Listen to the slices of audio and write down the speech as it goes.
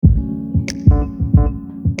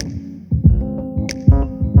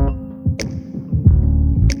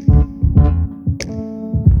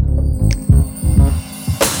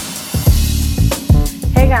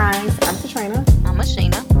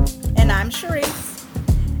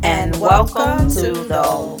and welcome to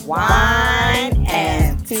the Wine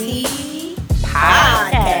and Tea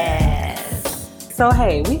Podcast. So,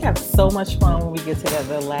 hey, we have so much fun when we get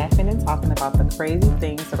together laughing and talking about the crazy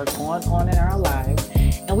things that are going on in our lives,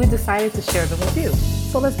 and we decided to share them with you.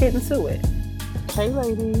 So, let's get into it. Hey,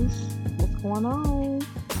 ladies, what's going on?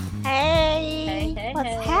 Hey,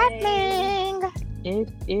 what's happening?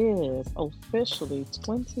 It is officially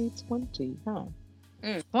 2020, huh?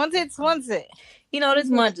 2020. You know, this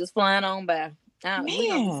month is flying on by. We're going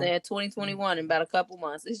to Man. say 2021 in about a couple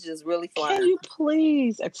months. It's just really flying. Can you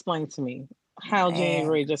please explain to me how Man.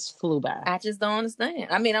 January just flew by? I just don't understand.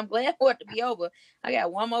 I mean, I'm glad for it to be over. I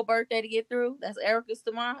got one more birthday to get through. That's Erica's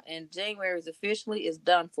tomorrow. And January is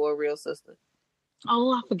done for a real sister.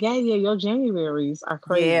 Oh, I forgot. Yeah, your Januaries are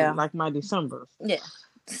crazy, Yeah. like my Decembers. Yeah.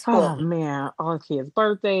 Oh man, all the kids'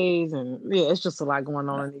 birthdays, and yeah, it's just a lot going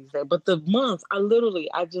on in these days. But the months, I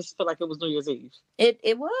just feel like it was New Year's Eve.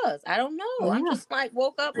 It was. I don't know. Yeah. I'm just like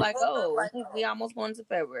woke up like, oh, we almost going into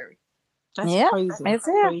February. That's Yeah, crazy. it's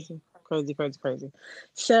it. Crazy.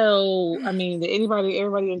 So, I mean, did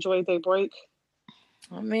everybody enjoy their break?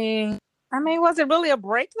 I mean, was it really a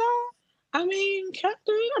break though? I mean,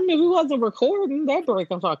 we wasn't recording that break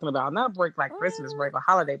I'm talking about, not break like Christmas break or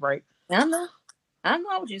holiday break. I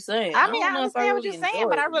know what you're saying. I don't know if understand what really you're saying,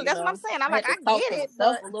 but that's what I'm saying. I'm like, I get it,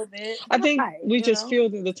 but a little bit. I think Right, we just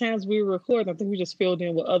filled in the times we were recording. I think we just filled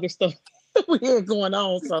in with other stuff we had going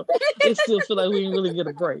on, so it still feel like we didn't really get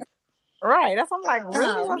a break. right. That's what I'm like. Really,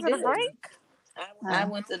 No, was we it a didn't. break? I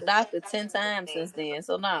went to the doctor 10 times since then,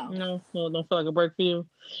 so no. No, don't feel like a break for you.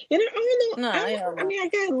 You know, I don't know. No, I mean, I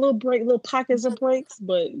got a little break, little pockets of breaks,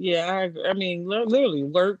 but yeah, I mean, literally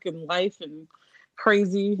work and life and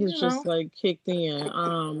crazy has just like kicked in.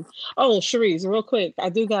 Oh, Sharice, real quick, I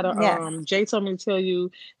do got a Jay told me to tell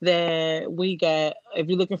you that we got, if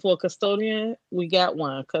you're looking for a custodian, we got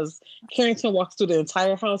one, because Carrington walks through the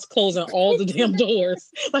entire house closing all the damn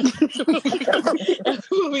doors. Like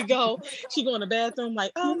everywhere we go, she go in the bathroom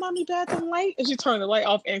like, oh, mommy, bathroom light, and she turned the light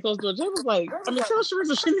off and closed the door. Jay was like, I mean, tell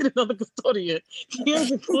Sharice she need another custodian.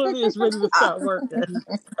 Carrington clearly is ready to start working.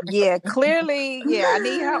 Yeah, clearly, I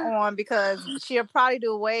need her on because she'll probably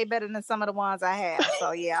do way better than some of the ones I have.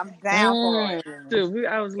 So yeah, I'm down for it. Dude,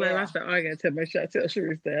 I was like, I said, I gotta tell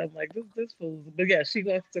Sharice that. I'm like, this fool. But yeah, she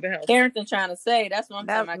goes to the house. Carrington trying to say, that's what I'm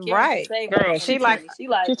talking about. Right. Girl, she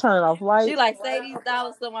turning off lights. She like, say these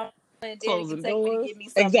dollars so my and then you take me to give me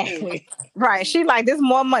something. Exactly. Right. She like, this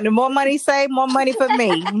more money. The more money saved, more money for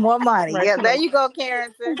me. More money. Right. Yeah, there you go,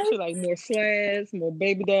 Carrington. She like more slabs, more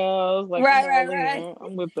baby dolls. Like, right.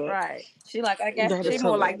 I'm with that. Right. She like, I guess she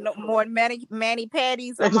more like more mani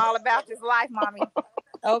patties. I'm all about this life, mommy.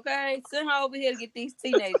 Okay, send her over here to get these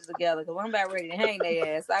teenagers together because I'm about ready to hang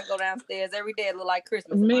their ass. I go downstairs every day. It look like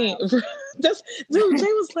Christmas. Man, dude. Jay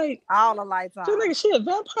was like, all the lights on. She like, she a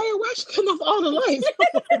vampire? Why she cutting off all the lights?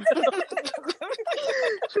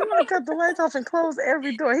 She want to cut the lights off and close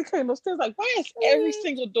every door. He came upstairs like, why is every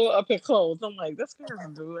single door up and closed? I'm like, that's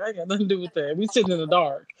Karen, dude. I got nothing to do with that. We sitting in the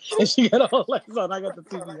dark and she got all the lights on. I got the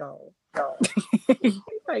TV on.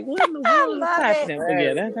 Like, what in the world is happening? But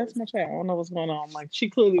yeah, that's my child. I don't know what's going on. Like, she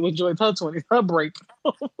clearly enjoyed her break.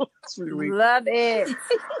 Love it.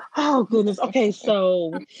 Oh goodness. Okay,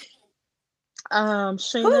 so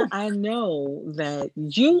Shayna, I know that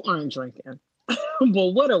you aren't drinking. But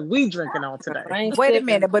what are we drinking on today? Wait a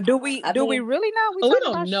minute, but do we really know? We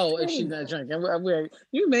don't know if she's not drinking.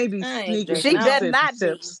 You may be sneaking. She better not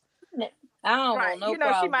tips. I don't want no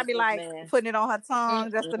problem. She might be like putting it on her tongue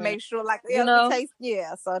just to make sure, like, the taste.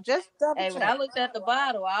 Yeah, so just double check. When I looked at the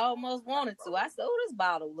bottle, I almost wanted to. I said, "Oh, this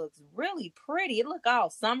bottle looks really pretty. It looked all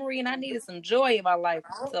summery, and I needed some joy in my life,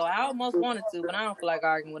 so I almost wanted to, but I don't feel like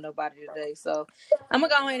arguing with nobody today. So I'm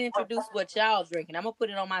gonna go ahead and introduce what y'all drinking. I'm gonna put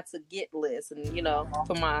it on my to get list, and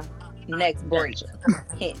for my next break.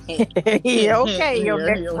 Yeah, okay, your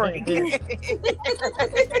next break.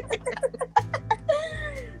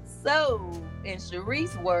 So, in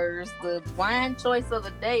Sharice's words, the wine choice of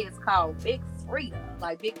the day is called Big Frida.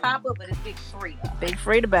 Like Big Papa, but it's Big Frida. Big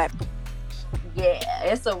Frida, baby. Yeah,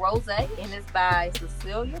 it's a rosé, and it's by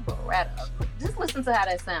Cecilia Beretta. Just listen to how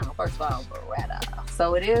that sounds. First of all, Beretta.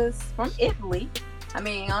 So it is from Italy. I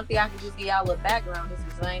mean, I don't think I can just give y'all a little background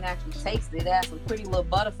because I ain't actually tasted it. It has some pretty little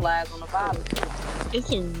butterflies on the bottle.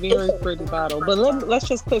 It's a very pretty bottle. But let's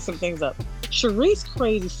just clear some things up. Sharice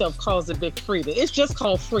crazy stuff calls it Big Frida. It's just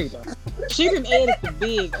called Frida. She didn't add the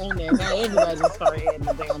big on there. Now everybody just started adding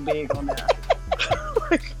the damn big on there.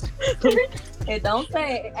 It don't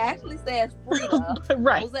say. It actually says Frida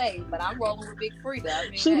Right. Rose, but I'm rolling with Big Frida. I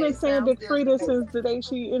mean, She hey, been it saying sounds Big good Frida to me. since the day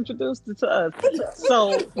she introduced it to us.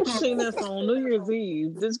 So Sheena, so on New Year's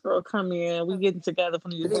Eve, this girl come in, we getting together for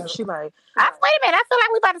New Year's Eve. She like, Wait a minute. I feel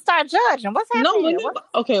like we about to start judging. What's no, happening well, here? you,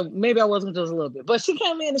 okay, maybe I wasn't just a little bit, but she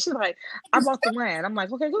came in and she's like, I bought the wine. I'm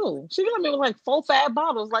like, okay, cool. She got me with like 4-5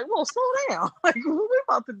 bottles. Like, whoa, slow down. Like, what we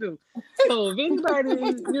about to do? So if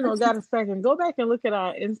anybody, got a second, go back and look at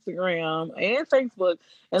our Instagram and Facebook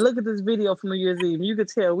and look at this video from New Year's Eve. You could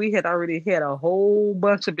tell we had already had a whole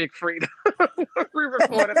bunch of Big Frida. We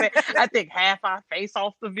recorded that. I think half our face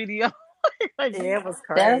off the video. Like, Yeah, it was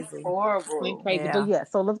That's crazy. horrible. crazy. Yeah. But yeah,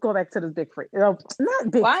 so let's go back to this Big Frida.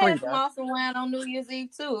 Not Big Well, I had some Frida. awesome wine on New Year's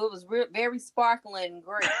Eve too. It was very sparkling and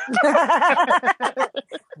great.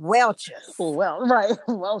 Welch's. Well, right.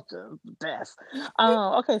 Welch's best.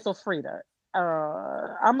 Okay, so Frida.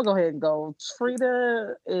 I'm gonna go ahead and go.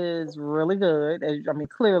 Frida is really good. I mean,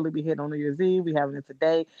 clearly we hit on New Year's Eve. We having it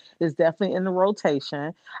today. It's definitely in the rotation.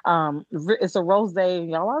 It's a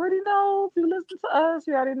rosé. Y'all already know. If you listen to us,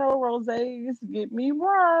 you already know rosés get me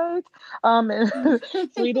right. And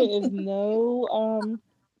Frida is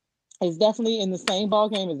it's definitely in the same ball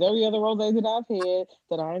game as every other rosé that I've had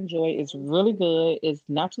that I enjoy. It's really good. It's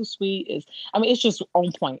not too sweet. It's just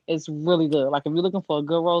on point. It's really good. Like if you're looking for a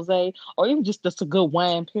good rosé or even just a good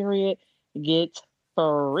wine, period, get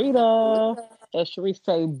Frida. As Sharice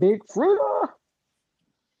say, Big Frida.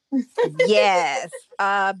 Yes.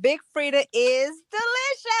 Big Frida is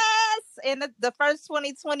delicious. And the first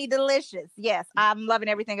 2020 delicious. Yes, I'm loving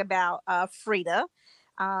everything about Frida.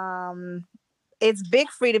 It's Big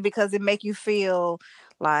Frida because it make you feel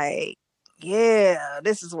like, yeah,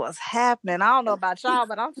 this is what's happening. I don't know about y'all,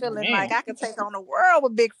 but I'm feeling like I can take on the world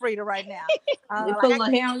with Big Frida right now. You put a little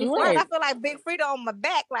hair on your I feel like Big Frida on my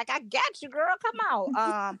back. Like, I got you, girl. Come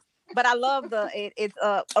on. But I love it's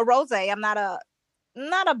a rosé. I'm not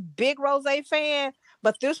a big rosé fan,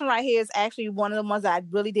 but this one right here is actually one of the ones I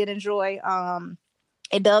really did enjoy.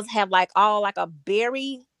 It does have like a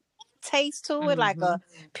berry taste to it, like a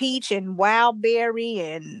peach and wild berry,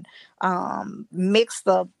 and mixed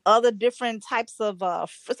of other different types of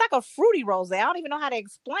it's like a fruity rosé. I don't even know how to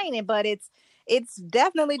explain it, but it's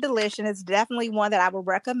definitely delicious. It's definitely one that I would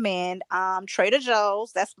recommend. Trader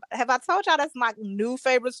Joe's. Have I told y'all that's my new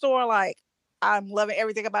favorite store? Like, I'm loving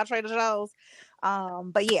everything about Trader Joe's.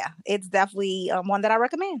 But yeah, it's definitely one that I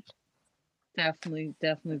recommend. Definitely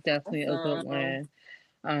a good one.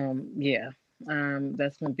 Yeah.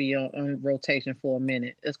 That's gonna be on rotation for a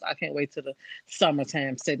minute. I can't wait till the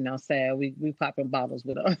summertime sitting outside. We popping bottles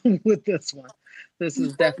with with this one. This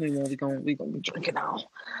is definitely one we gonna be drinking on.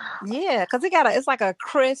 Yeah, because it's like a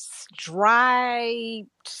crisp, dry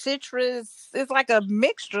citrus. It's like a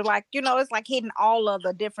mixture. Like, it's like hitting all of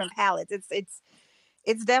the different palates.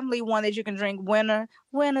 It's definitely one that you can drink winter,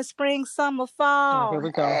 spring, summer, fall. Oh, here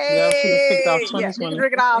we go. Hey! Yep, she just kicked off Yeah, 2020. you can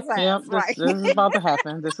drink it all times. Yep, Right. this is about to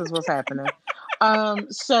happen. This is what's happening.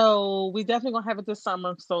 So we definitely gonna have it this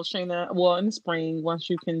summer. So Shayna, well, in the spring, once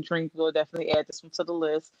you can drink, we'll definitely add this one to the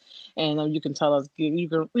list, and you can tell us. We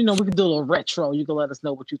can do a little retro. You can let us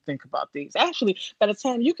know what you think about these. Actually, by the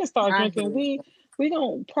time you can start drinking, we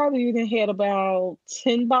don't probably even had about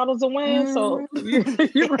 10 bottles of wine, so you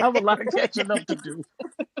have a lot of catching up to do.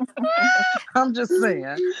 I'm just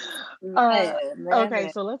saying.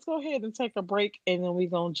 Okay, so let's go ahead and take a break, and then we're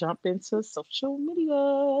gonna jump into social media.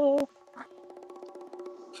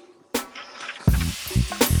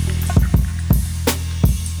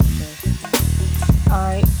 All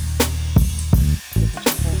right.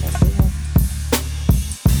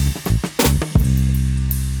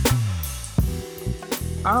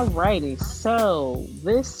 Alrighty, so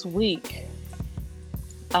this week,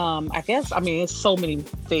 I guess, it's so many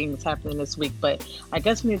things happening this week, but I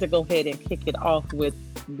guess we need to go ahead and kick it off with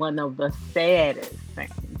one of the saddest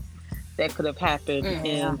things that could have happened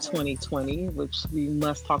in 2020, which we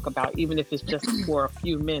must talk about, even if it's just for a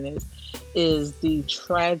few minutes, is the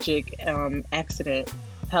tragic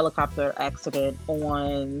helicopter accident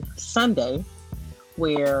on Sunday,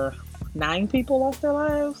 where 9 people lost their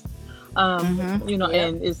lives. And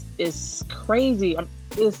it's crazy.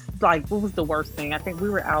 It's like, what was the worst thing? I think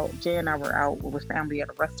Jay and I were out with family at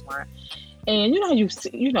a restaurant, and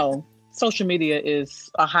social media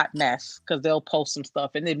is a hot mess because they'll post some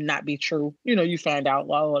stuff and it not be true. You find out,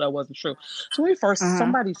 oh, that wasn't true. So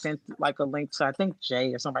somebody sent like a link to, I think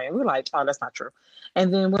Jay or somebody, and we were like, oh, that's not true.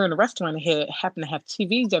 And then we're in a restaurant and happened to have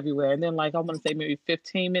TVs everywhere, and then like I want to say maybe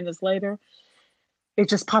 15 minutes later, it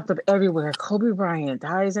just popped up everywhere. Kobe Bryant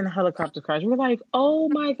dies in a helicopter crash. We're like, oh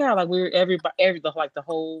my God. Like we were the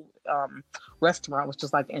whole restaurant was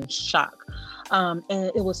just like in shock. And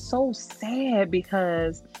it was so sad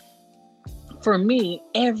because for me,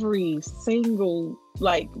 every single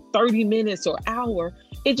like 30 minutes or hour,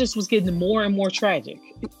 it just was getting more and more tragic.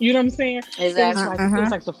 You know what I'm saying? Exactly. It was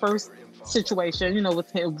like the first situation, you know, with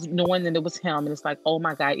him, knowing that it was him, and it's like, oh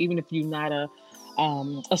my God, even if you're not a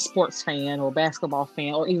sports fan or a basketball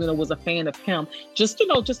fan, or even was a fan of him, just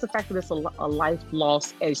the fact that it's a life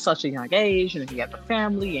lost at such a young age, and he had the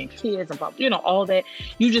family and kids and blah, all that,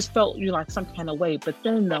 you just felt like some kind of way. But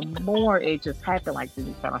then the more it just happened, like then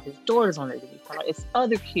you found out his daughter's on there, then you found out it's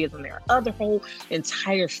other kids on there, other whole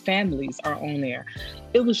entire families are on there.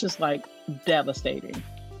 It was just like devastating,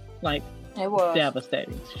 like it was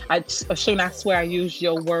devastating. I swear I used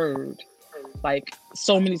your word like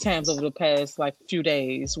so many times over the past like few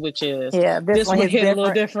days, which is this one hit a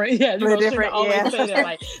little different. Yeah, always say that,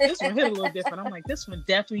 like this one hit a little different. I'm like, this one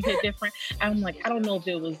definitely hit different. I'm like, I don't know if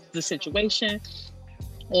it was the situation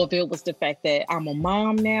or if it was the fact that I'm a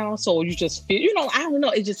mom now, so you just feel, I don't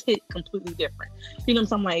know, it just hit completely different.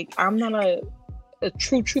 So I'm like, I'm not a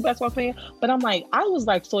true basketball fan, but I'm like, I was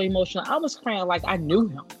like so emotional. I was crying like I knew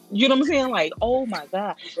him. You know what I'm saying? Like, oh my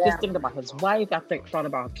God. Yeah. Just thinking about his wife. I thought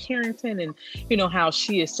about Carrington and, how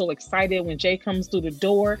she is so excited when Jay comes through the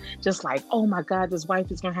door. Just like, oh my God, this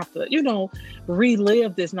wife is going to have to,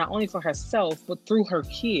 relive this not only for herself, but through her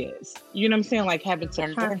kids. You know what I'm saying? Like having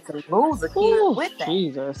to lose a kid with that.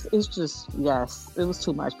 Jesus. It's just, yes, it was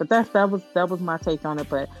too much. But that was my take on it.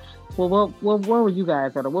 But well, where were you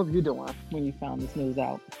guys at, or what were you doing when you found this news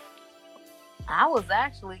out? I was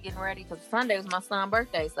actually getting ready because Sunday was my son's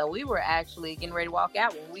birthday, so we were actually getting ready to walk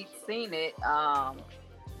out when we'd seen it. I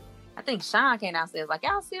think Sean came downstairs like,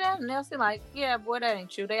 y'all see that? And they'll see like, yeah, boy, that ain't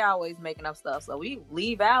true. They always making up stuff. So we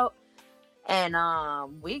leave out, and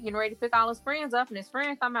we getting ready to pick all his friends up, and his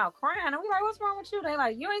friend come out crying, and we like, what's wrong with you? They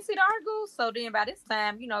like, you ain't see the articles? So then by this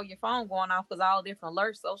time, your phone going off because all different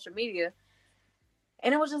alerts, social media.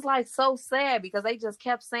 And it was just like so sad because they just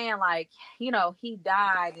kept saying like, he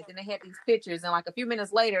died. And then they had these pictures. And like a few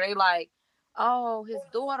minutes later, they like, oh, his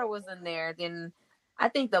daughter was in there. Then I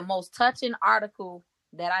think the most touching article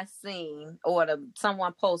that I seen or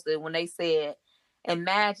someone posted when they said,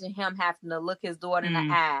 imagine him having to look his daughter in the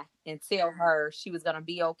eye and tell her she was going to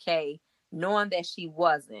be okay, knowing that she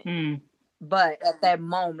wasn't. But at that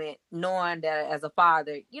moment, knowing that as a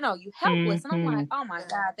father, you helpless. And I'm like, oh my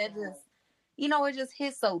God, that just... it just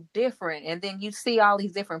hits so different. And then you see all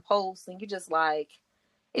these different posts and you just like,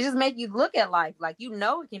 it just make you look at life. Like, it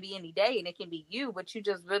can be any day and it can be you, but you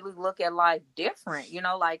just really look at life different.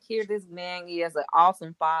 Like here, this man is an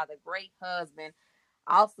awesome father, great husband,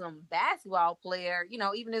 awesome basketball player,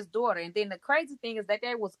 even his daughter. And then the crazy thing is that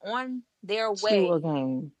they was on their way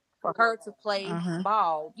for her to play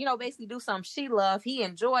ball, basically do something she loved, he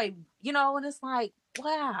enjoyed, and it's like,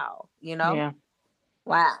 wow, Yeah.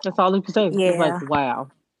 Wow. That's all you can say. Yeah. It's like, wow.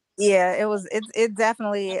 Yeah, it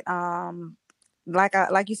definitely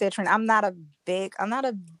like you said, Trent, I'm not a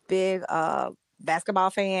big basketball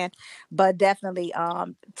fan, but definitely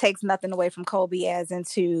takes nothing away from Kobe as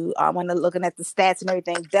into when looking at the stats and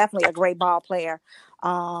everything, definitely a great ball player.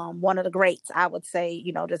 One of the greats, I would say,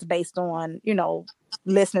 just based on,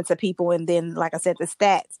 listening to people and then like I said, the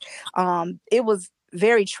stats. It was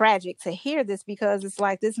very tragic to hear this because it's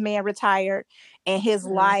like this man retired and his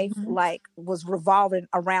life like was revolving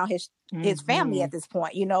around his family at this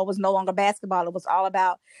point. It was no longer basketball. It was all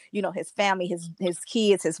about, his family, his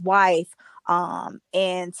kids, his wife.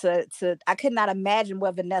 And to I could not imagine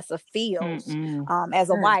what Vanessa feels as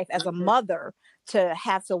a wife, as a mother, to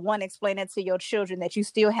have to explain it to your children that you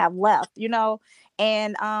still have left,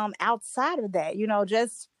 and outside of that,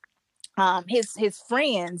 just his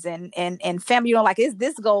friends and family, like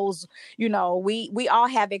this goes, we all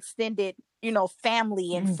have extended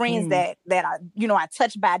family and friends that are are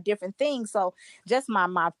touched by different things. So just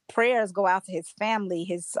my prayers go out to his family,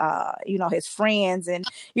 his his friends, and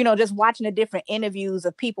just watching the different interviews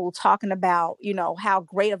of people talking about how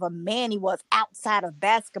great of a man he was outside of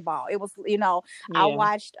basketball. It was I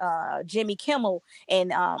watched Jimmy Kimmel,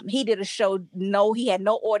 and he did a show. He had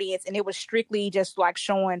no audience, and it was strictly just like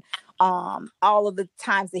showing all of the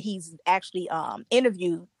times that he's actually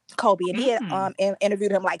interviewed Kobe, and he had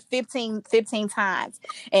interviewed him like 15 times.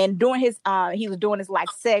 And during his he was doing his like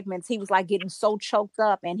segments, he was like getting so choked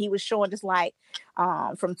up, and he was showing just like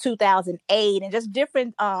from 2008, and just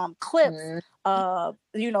different clips of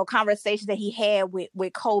conversations that he had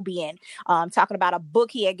with Kobe, and talking about a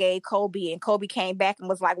book he had gave Kobe, and Kobe came back and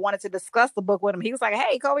was like wanted to discuss the book with him. He was like,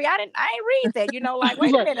 "Hey, Kobe, I ain't read that. Like,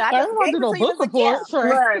 wait a minute, I just gave it to you as a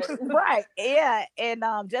gift." Right, yeah, and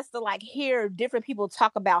just to like hear different people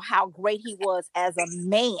talk about how great he was as a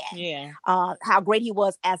man, how great he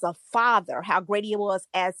was as a father, how great he was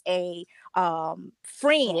as a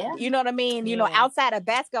friend. You know what I mean? Outside of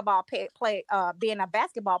basketball being a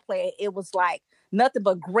basketball player, it was like nothing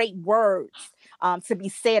but great words to be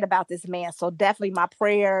said about this man. So definitely my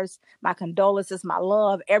prayers, my condolences, my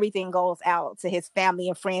love, everything goes out to his family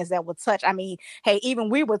and friends that were touched. I mean, hey, even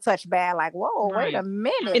we were touched bad. Like, whoa, wait a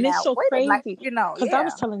minute. And now. it's so wait crazy. Like, because I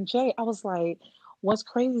was telling Jay, I was like, what's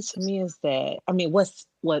crazy to me is that, I mean, what's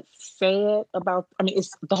sad about, I mean,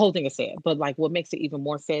 it's the whole thing is sad, but like what makes it even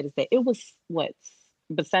more sad is that it was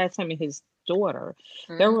besides him and his daughter,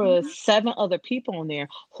 there were 7 other people on there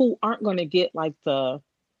who aren't going to get like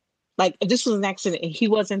if this was an accident and he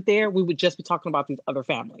wasn't there, we would just be talking about these other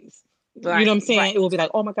families. Right, you know what I'm saying? Right. It will be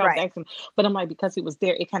like, oh my God, accident. But I'm like, because he was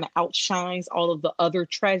there, it kind of outshines all of the other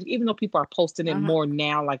tragedy, even though people are posting it more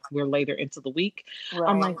now, like we're later into the week. Right.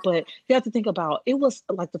 I'm like, but you have to think about, it was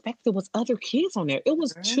like the fact there was other kids on there. It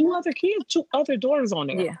was 2 other kids, 2 other daughters on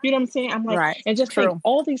there. Yeah. You know what I'm saying? I'm like, and just think,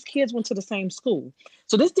 all these kids went to the same school.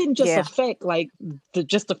 So this didn't just affect like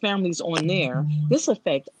just the families on there. This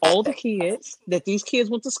affect all the kids that these kids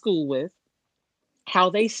went to school with,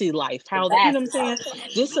 how they see life, how they, you know what I'm saying?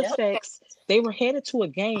 This affects, they were headed to a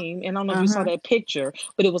game, and I don't know if you saw that picture,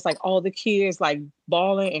 but it was like all the kids like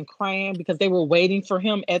bawling and crying because they were waiting for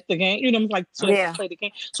him at the game, you know, like so they could play the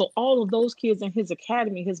game. So all of those kids in his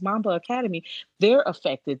academy, his Mamba Academy, they're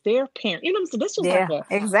affected, their parents, you know, so this was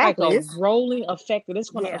like a rolling effect that it's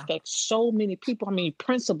going to affect so many people. I mean,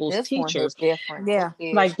 principals, teachers,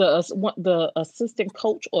 like the assistant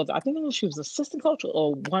coach, or I think she was assistant coach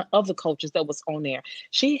or one of the coaches that was on there.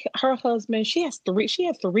 Her husband, she had 3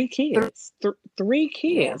 kids, 3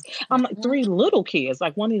 kids. I'm like 3 little kids,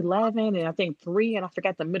 like 1 11 and I think 3, and I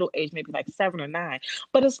forgot the middle age, maybe like 7 or 9.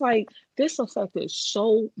 But it's like this affected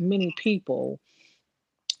so many people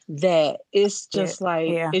that it's just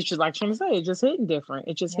it's just like Trim said, it just hitting different.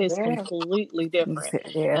 It just hits completely different.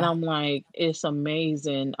 And I'm like, it's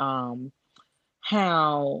amazing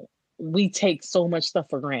how we take so much stuff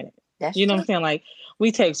for granted. You know what I'm saying? Like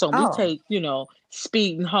we take,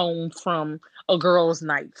 speeding home from a girl's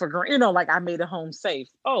night for granted. Like I made it home safe.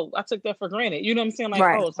 Oh, I took that for granted. You know what I'm saying?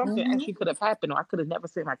 Like, something actually could have happened, or I could have never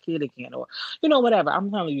seen my kid again, or whatever.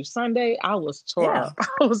 I'm telling you, Sunday I was tore up.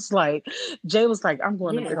 I was like, Jay was like, I'm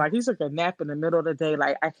going to be like, he took a nap in the middle of the day.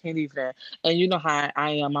 Like I can't even. And you know how I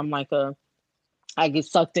am. I'm like I get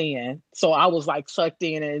sucked in. So I was like sucked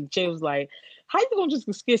in, and Jay was like, how you gonna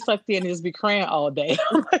just get sucked in and just be crying all day?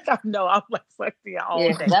 I'm like, I know, I'm like sucked in all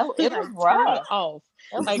day. It was rough. Off.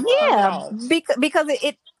 Because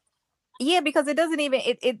because it doesn't even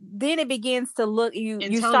then it begins to look,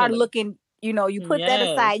 you start looking, you put that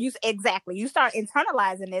aside, you start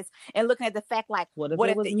internalizing this and looking at the fact like, what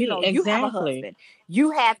if you have a husband,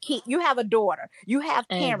 you have you have a daughter, you have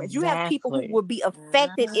parents, you have people who will be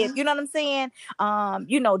affected if, you know what I'm saying,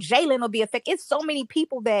 Jalen will be affected. It's so many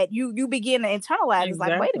people that you begin to internalize. It's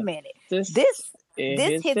like, wait a minute, this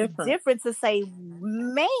hits different to say,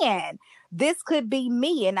 man, this could be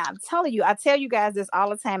me. And I'm telling you, I tell you guys this all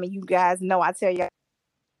the time, and you guys know I tell you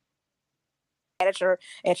at your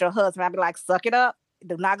husband, I'd be like, suck it up,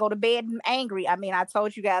 do not go to bed angry. I mean, I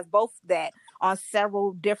told you guys both that on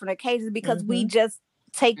several different occasions, because we just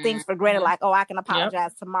take things for granted, like, oh, I can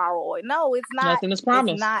apologize tomorrow, or no, it's not. Nothing is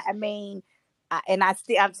promised. It's not. I mean, I'll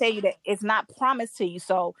tell you that it's not promised to you.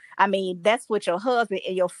 So I mean, that's with your husband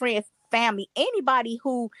and your friends, family, anybody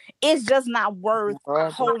who is just not worth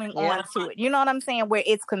holding on to it. You know what I'm saying? Where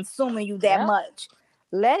it's consuming you that much.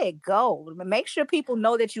 Let it go. Make sure people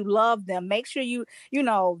know that you love them. Make sure you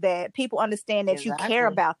know that people understand that you care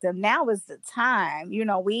about them. Now is the time.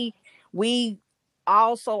 We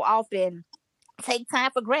also often take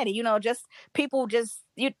time for granted. Just people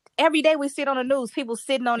every day we sit on the news, people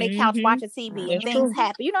sitting on their couch watching TV and things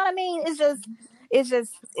happen. You know what I mean? It's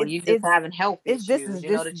just you just having health issues. This is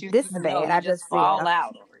bad. I just fall out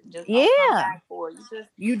over it.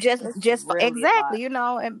 You just really exactly,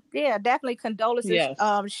 and definitely condolences,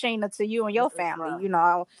 Sheena, to you and your family.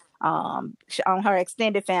 On her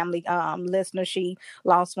extended family listener, she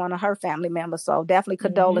lost one of her family members. So definitely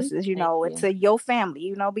condolences, to your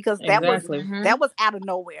family, because that was out of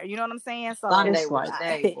nowhere. You know what I'm saying? So Sunday was a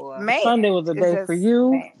day, boy. Man, Sunday was a day for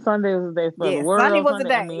you. Man. Sunday was a day for the world. Sunday was a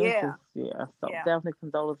day. So definitely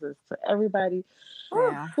condolences to everybody.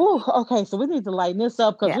 Yeah. Ooh, okay, so we need to lighten this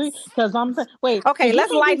up because I'm saying, wait. Okay,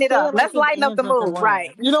 let's lighten it up. Let's lighten up the mood,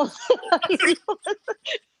 right? You know.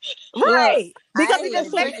 Right, because it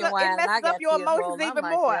just messes up your emotions even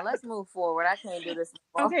more. Let's move forward. I can't do this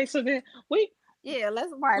anymore. Okay, so then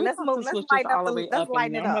let's move. Let's lighten up the. Let's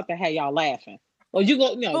lighten it up. I'm about to have y'all laughing. Well, you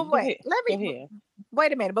go. No, go ahead. Go ahead.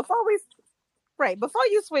 Wait a minute before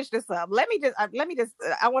you switch this up. Let me just.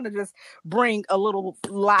 I want to just bring a little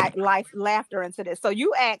laughter into this. So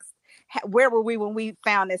you asked, where were we when we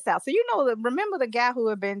found this out? So remember the guy who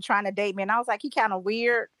had been trying to date me, and I was like, he kind of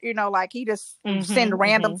weird, like he just send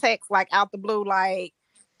random texts like out the blue, like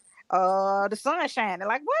the sun shining,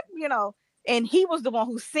 like what, and he was the one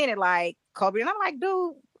who sent it, like Kobe, and I'm like,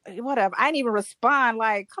 dude, whatever. I didn't even respond.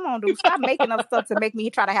 Like, come on, dude, stop making up stuff to make me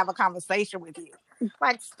try to have a conversation with you.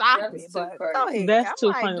 Like, stop it. But go ahead. That's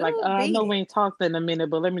too funny. Like, I know we ain't talked in a minute,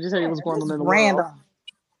 but let me just tell you what's going on in the random world.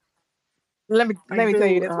 Let me tell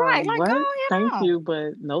you this. Right. Like, what? Thank you,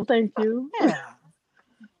 but no thank you. Yeah.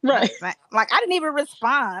 Right. Like, I didn't even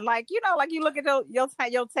respond. Like, like you look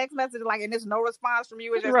at your text message, like, and there's no response from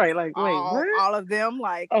you. It's just right. Like, wait, all of them.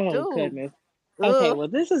 Like, oh, dude. Goodness. Okay, well,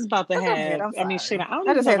 this is about to have. I mean, Shayna, I don't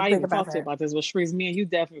even know if I even talked to you about this. But Shreeze, me and you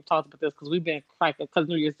definitely talked about this because we've been cracking. Because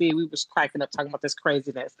New Year's Eve, we was cracking up talking about this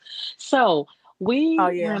craziness. So we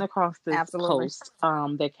ran across this post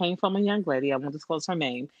that came from a young lady. I won't disclose her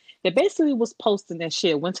name. That basically was posting that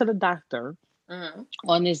she went to the doctor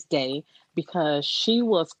on this day because she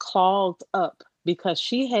was clogged up because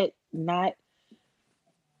she had not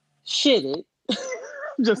shitted.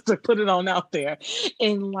 Just to put it on out there.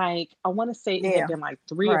 And like, I want to say it had been like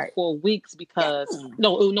 3 or 4 weeks because,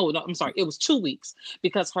 no, I'm sorry. It was 2 weeks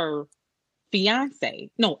because her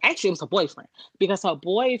fiance, no, actually it was her boyfriend because her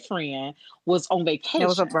boyfriend was on vacation. It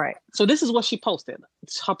was right. So this is what she posted.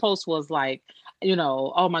 Her post was like,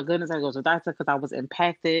 oh my goodness, I go to the doctor because I was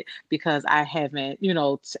impacted because I haven't,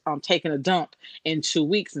 taken a dump in 2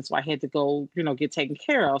 weeks. And so I had to go, get taken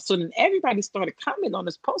care of. So then everybody started commenting on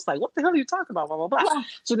this post, like, what the hell are you talking about? Blah, blah, blah. Yeah.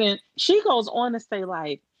 So then she goes on to say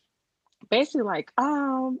like, basically like,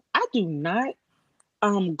 I do not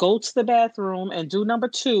go to the bathroom and do number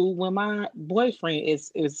 2 when my boyfriend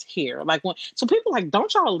is here. Like so people like,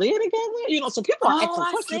 don't y'all live together? So people are asking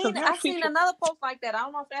questions. I've seen another post like that. I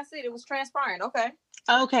don't know if that's it. It was transparent.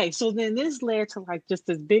 Okay. So then this led to like just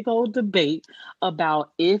this big old debate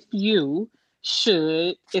about if a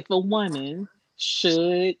woman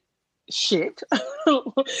should shit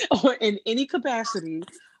or in any capacity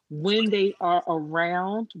when they are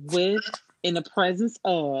around with, in the presence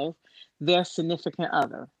of their significant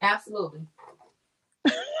other. Absolutely.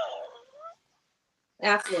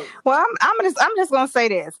 Absolutely. Well, I'm just gonna say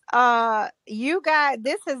this. You guys,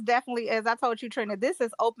 this has definitely, as I told you, Trina, this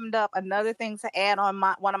has opened up another thing to add on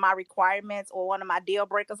one of my requirements or one of my deal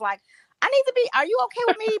breakers. Like, I need to be. Are you okay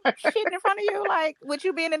with me shitting in front of you? Like, with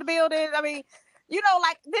you being in the building? I mean,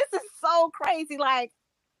 like, this is so crazy. Like,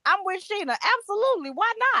 I'm with Sheena. Absolutely.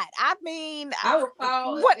 Why not? I mean, I would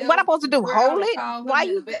call. What I'm supposed to do? Hold it? Why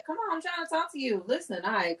you? Come on, I'm trying to talk to you. Listen,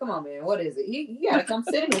 come on, man. What is it? You gotta come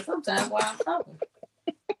sit in here sometime while I'm talking.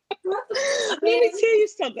 Let me tell you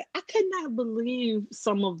something. I could not believe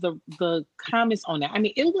some of the comments on that. I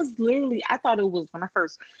mean, it was literally, I thought it was, when I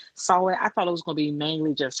first saw it, I thought it was going to be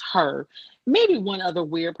mainly just her. Maybe one other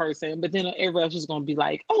weird person, but then everybody else was going to be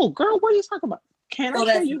like, oh, girl, what are you talking about? Can I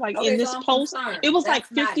tell you, like, in this post, it was like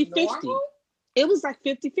 50-50. It was like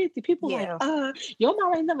 50-50. People like, your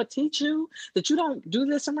mom ain't never teach you that you don't do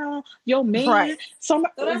this around your man. Right.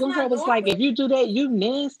 One girl was like, if you do that, you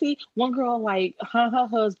nasty. One girl, like, her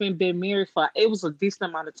husband been married for, it was a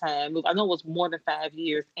decent amount of time. I know it was more than 5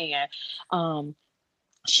 years. And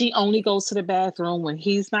she only goes to the bathroom when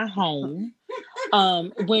he's not home.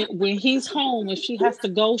 When he's home, when she has to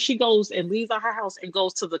go, she goes and leaves out her house and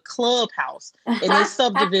goes to the clubhouse in the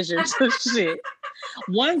subdivision to shit.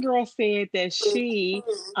 One girl said that she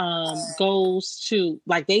goes to,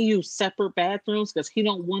 like, they use separate bathrooms because he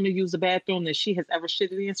don't want to use the bathroom that she has ever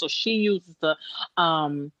shitted in. So she uses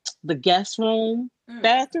the guest room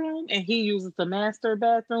bathroom and he uses the master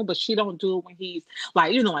bathroom, but she don't do it when he's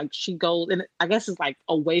like, like she goes, and I guess it's like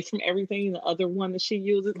away from everything, the other one that she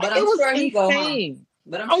uses. But I'm sure he go.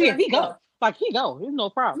 But I'm sure he go. Like he go, there's no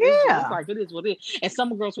problem. It's Yeah. like it is what it is. And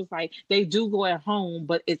some girls was like, they do go at home,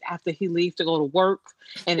 but it's after he leaves to go to work.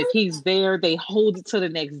 And if he's there, they hold it to the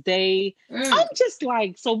next day. I'm just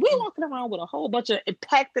like, so we're walking around with a whole bunch of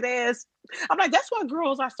impacted ass. I'm like, that's why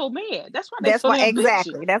girls are so mad. That's why they That's so why damn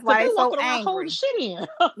exactly. bitchy. That's Because why they they so walking around holding angry. shit in.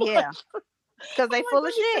 Yeah. Because they I'm full like,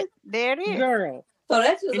 of shit. There it is. girl. So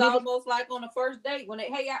that's just And it was, almost like on the first date when they,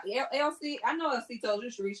 hey, LC, I know LC told you,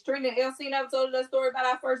 Sharice. Trina and LC never told you that story about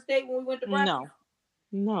our first date when we went to breakfast.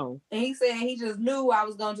 no. And he said he just knew I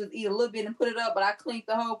was going to just eat a little bit and put it up, but I cleaned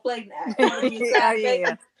the whole plate.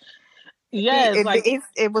 Yeah. Yes, like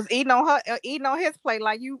it was eating on his plate.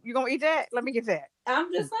 Like you gonna eat that? Let me get that. I'm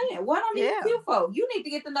just saying, what I'm eating you for? You need to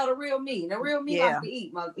get to know the real me. The real me likes to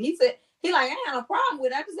eat. He said he like, I ain't had no problem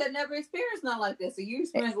with it. I just had never experienced nothing like that. So you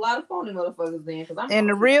experienced a lot of phony motherfuckers then, because I'm and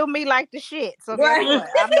the real me like the shit. So guess what?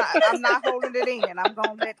 I'm not holding it in. I'm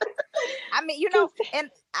gonna let. I mean, and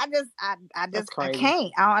I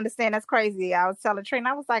can't. I don't understand. That's crazy. I was telling Trina,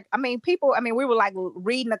 I was like, we were like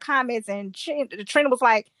reading the comments, and Trina was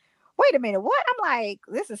like, wait a minute, what? I'm like,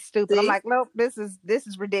 this is stupid. I'm like, nope, this is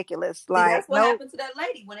ridiculous. Like, that's what happened to that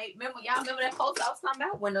lady when y'all remember that post I was talking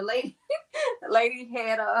about when the lady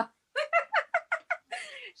had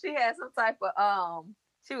she had some type of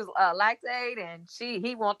she was lactate, and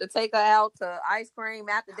he wanted to take her out to ice cream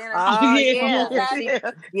after dinner.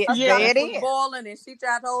 It was boiling, and she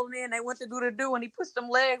tried to hold it in. They went to do, and he pushed them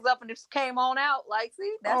legs up, and it just came on out. Like,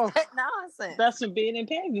 see, that's that nonsense. That's from being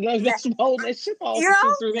impacted. Like, that's from holding that shit off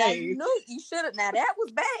for 2 days. You should have. Now that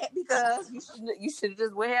was bad because you should have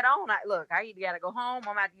just went head on. Look, I either gotta go home. I'm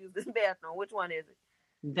gonna have to use this bathroom. Which one is it?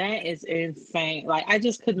 That is insane. Like, I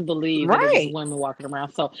just couldn't believe that it was women walking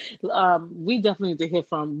around. So we definitely need to hear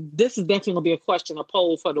from, this is definitely gonna be a question, a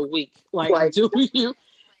poll for the week. Like, do you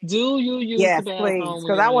use the bathroom?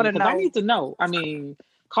 Because I want to know. I need to know. I mean,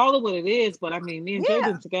 call it what it is, but I mean, me and Jay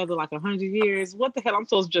been together like 100 years. What the hell? I'm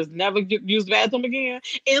supposed to just never use the bathroom again?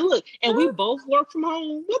 And look, and we both work from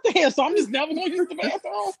home. What the hell? So I'm just never gonna use the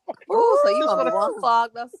bathroom. Ooh, so you gonna be one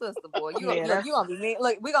clogged up sister, boy. You gonna be mean.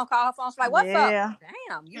 Look, we gonna call her phone. She's like, what's up?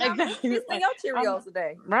 Damn, you not missing your Cheerios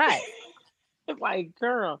today, right? Like,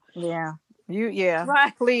 girl, right.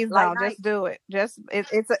 Please don't just do it. It's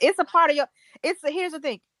a part of your. Here's the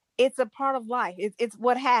thing. It's a part of life. It's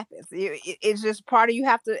what happens. It's just part of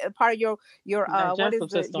part of your what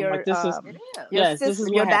is it? Your this is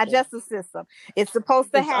your digestive system. It's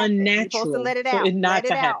supposed to happen. Unnatural. You're supposed to let it out. For it not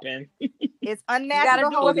to happen. It's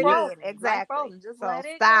unnatural to hold it in. Exactly. Just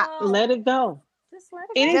stop. Let it go. Just let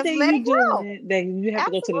it go. Anything you do that you have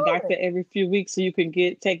to go to the doctor every few weeks so you can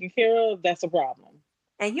get taken care of, that's a problem.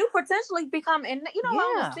 And you potentially become, and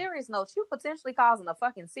on a serious note, you potentially causing a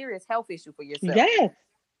fucking serious health issue for yourself. Yes.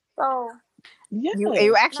 So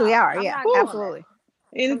you actually are. Yeah, absolutely.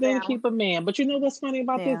 Anything to keep a man. But you know what's funny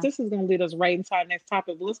about this? This is going to lead us right into our next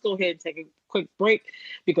topic. But let's go ahead and take a quick break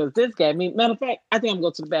because this got me. Matter of fact, I think I'm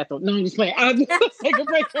going to the bathroom. No, I'm just playing. Let's take a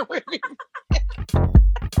break.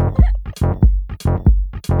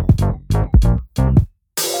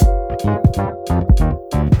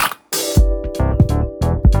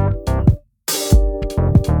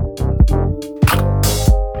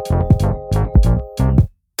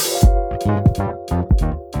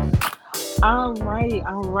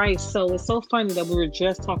 All right. So it's so funny that we were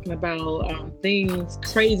just talking about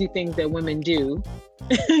crazy things that women do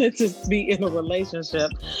to be in a relationship.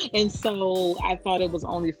 And so I thought it was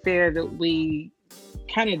only fair that we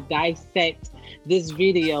kind of dissect this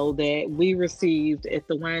video that we received at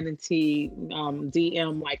the Wine and Tea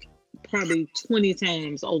DM like probably 20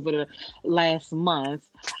 times over the last month.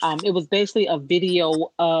 It was basically a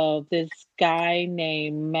video of this guy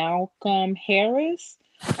named Malcolm Harris.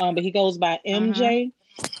 But he goes by MJ.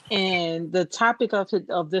 And the topic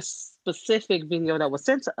of this specific video that was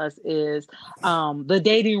sent to us is the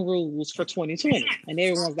dating rules for 2020. And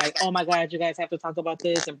everyone's like, oh my God, you guys have to talk about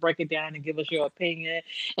this and break it down and give us your opinion.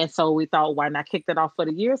 And so we thought, why not kick that off for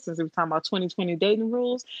the year since we were talking about 2020 dating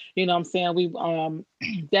rules? You know what I'm saying? We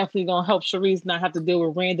definitely going to help Sharice not have to deal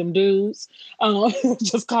with random dudes.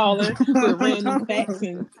 Just calling with random facts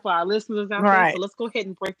and for our listeners out there. So let's go ahead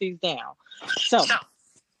and break these down. So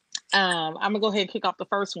I'm gonna go ahead and kick off the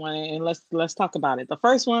first one and let's talk about it. The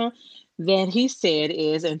first one that he said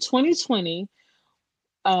is in 2020,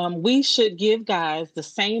 we should give guys the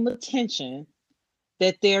same attention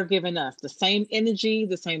that they're giving us, the same energy,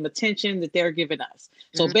 the same attention that they're giving us.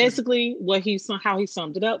 So basically, how he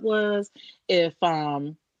summed it up was, if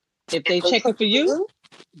they checking for you,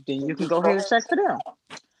 then you can go ahead and check for them.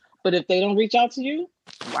 But if they don't reach out to you,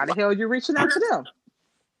 why the hell are you reaching out to them?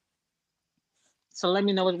 So let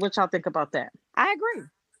me know what y'all think about that. I agree.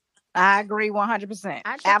 I agree 100%.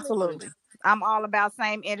 I definitely Absolutely. agree. I'm all about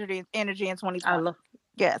same energy in I 2020. love.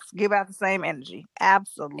 Yes, give out the same energy.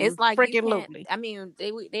 Absolutely. It's like you Freaking can't. lovely. I mean,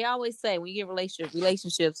 they always say when you get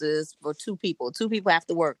relationships is for two people. Two people have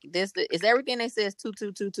to work. This is everything they say is two,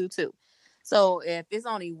 two, two, two, two. So if it's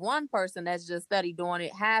only one person that's just steady doing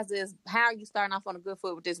it, how are you starting off on a good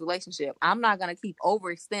foot with this relationship? I'm not gonna keep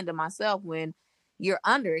overextending myself when you're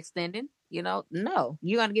underextending. No,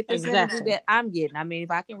 you're gonna get this energy Exactly. that I'm getting. I mean,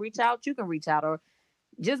 if I can reach out, you can reach out, or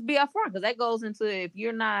just be upfront, because that goes into, if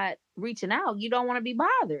you're not reaching out, you don't want to be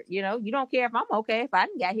bothered. You don't care if I'm okay if I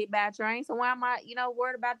didn't get hit by a train. So why am I,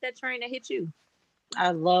 worried about that train that hit you?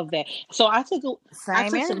 I love that. So I took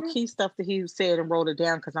Same some energy. key stuff that he said and wrote it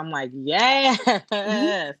down because I'm like,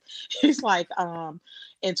 yes. He's like,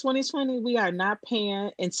 in 2020 we are not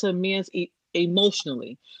paying into men's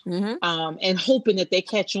emotionally, and hoping that they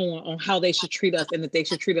catch on how they should treat us and that they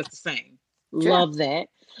should treat us the same. Sure. Love that.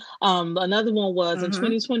 Another one was, in Mhm.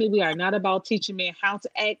 2020 we are not about teaching men how to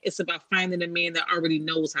act. It's about finding a man that already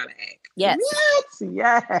knows how to act. Yes. What?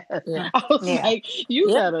 Yes. Yeah. I was Yeah. like, you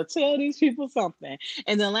Yep. better tell these people something.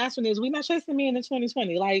 And the last one is, we're not chasing men in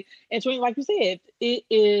 2020. Like you said, it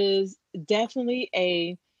is definitely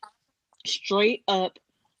a straight up,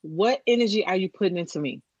 what energy are you putting into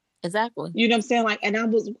me? Exactly. You know what I'm saying? Like, and I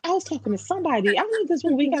was talking to somebody. I don't know if this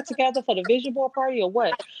when we got together for the vision board party or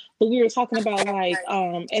what, but we were talking about, like,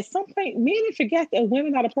 at some point men forget that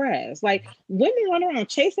women are the prize. Like, women run around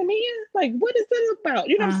chasing men. Like, what is that about?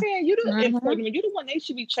 You know what I'm saying? You the important one. You the one they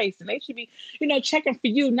should be chasing. They should be, checking for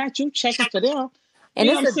you, not you checking for them. And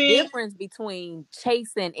You know it's what I'm a saying? difference between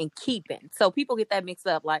chasing and keeping. So people get that mixed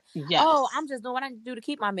up. Like, Yes. oh, I'm just doing what I need to do to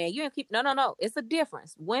keep my man. You ain't keep. No. It's a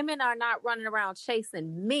difference. Women are not running around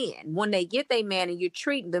chasing men. When they get their man and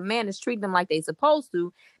the man is treating them like they supposed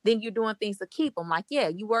to, then you're doing things to keep them. Like, yeah,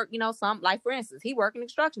 you work, some, like for instance, he work in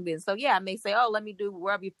construction business. So yeah, I may say, oh, let me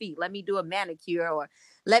rub your feet. Let me do a manicure, or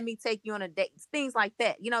let me take you on a date. Things like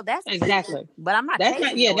that. That's exactly. keeping, but I'm not That's chasing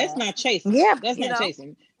not, yeah, your that's ass. not chasing. Yeah. That's not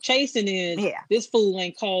chasing. Chasing is, Yeah. this fool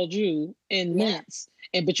ain't called you in months,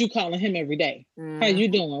 but you calling him every day. How you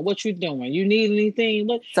doing? What you doing? You need anything?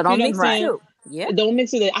 What? So don't mix Right. it too. Yeah. Don't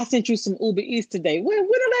mix it. I sent you some Uber Eats today. When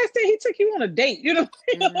the last time he took you on a date?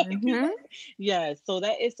 Yeah. So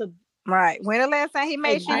that is a. Right. When the last time he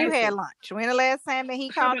made sure you Exactly. had lunch? When the last time that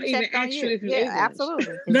he How called about and even checked on ask you you? if you Yeah, ate lunch?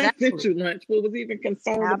 absolutely. Not sent you lunch, but was even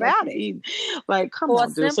concerned How about about you it? eating. Like, come Or on,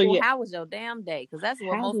 dude. So simple, yeah, how was your damn day? Because that's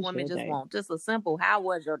what how most was women your just day? want. Just a simple, how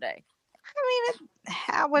was your day? I mean,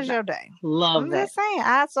 how was your day? Love I'm that. just saying.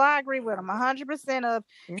 I agree with him. 100% of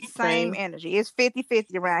same energy. It's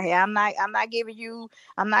 50-50 around here. I'm not giving you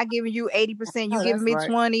 80%. You Oh, giving that's me right.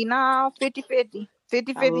 20. No, 50-50.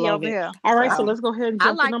 50-50 over here. All right, so So, let's go ahead and I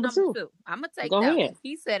jump to like number two. I'm gonna take Go that ahead. one.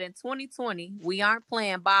 He said in 2020 we aren't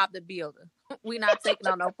playing Bob the Builder. We not taking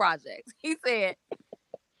on no projects. He said.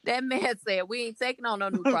 That man said, we ain't taking on no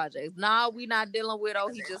new projects. No, we not dealing with, oh,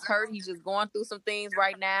 he just hurt. He's just going through some things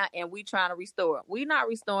right now, and we trying to restore him. We not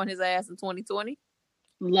restoring his ass in 2020.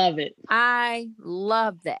 Love it. I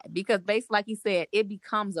love that, because based, like he said, it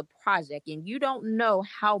becomes a project, and you don't know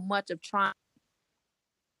how much of trying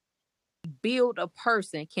to build a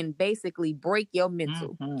person can basically break your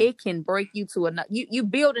mental. It can break you to another. You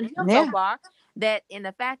building him so far. That in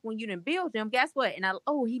the fact when you didn't build him, guess what? And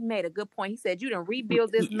he made a good point. He said you didn't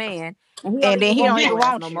rebuild this man, and then he don't even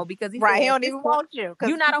want no you more, because he right. said He don't even want you.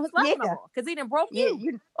 You're not on his level no more, because he didn't broke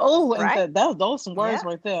you. Right? And those some words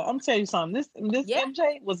right there. I'm telling you something. This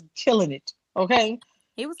MJ was killing it. Okay,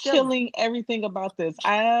 he was killing everything about this.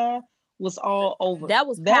 I was all over. That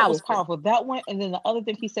was powerful. That one, and then the other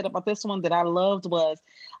thing he said about this one that I loved was,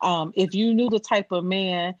 if you knew the type of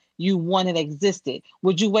man you wanted existed,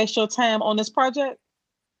 would you waste your time on this project?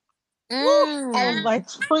 I was like,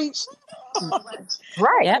 preach.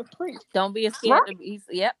 Right. Yep. Don't be scared. Right.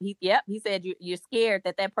 He said you're scared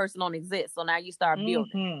that person don't exist. So now you start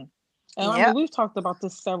building. And I mean, we've talked about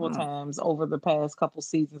this several times over the past couple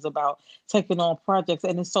seasons about taking on projects,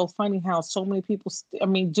 and it's so funny how so many people,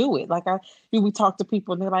 do it. Like we talk to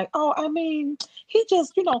people and they're like, "Oh, I mean, he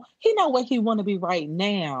just, he know where he want to be right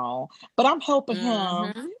now, but I'm helping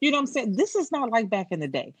him." You know what I'm saying? This is not like back in the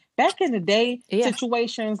day. Back in the day,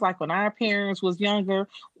 situations like when our parents was younger,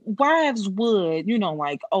 wives would,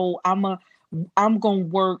 like, "Oh, I'm going to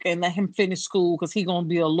work and let him finish school because he's going to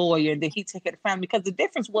be a lawyer, and then he take care of the family." Because the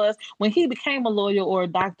difference was, when he became a lawyer or a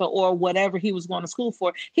doctor or whatever he was going to school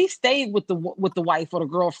for, he stayed with the wife or the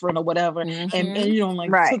girlfriend or whatever, and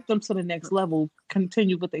took them to the next level,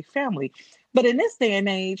 continued with their family. But in this day and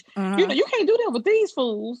age, you know, you can't do that with these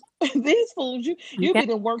fools. These fools, you get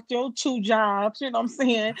to work your 2 jobs, you know what I'm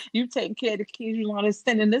saying? You take care of the kids, you want to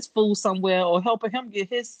sending this fool somewhere or helping him get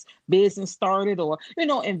his business started or, you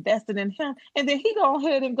know, investing in him. And then he go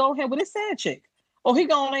ahead with his side chick. Or he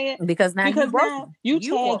go ahead because now you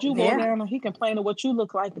go down and he complaining of what you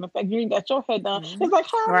look like and the fact you ain't got your head done. It's like,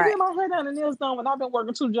 how am I get my hair done and nails done when I've been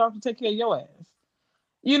working 2 jobs to take care of your ass?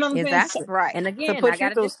 You know what I'm saying? So, right. And again, I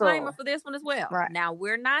got a disclaimer for this one as well. Right. Now,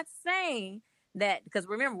 we're not saying that, because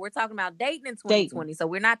remember, we're talking about dating in 2020. So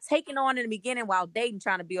we're not taking on in the beginning while dating,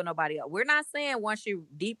 trying to build nobody up. We're not saying once you're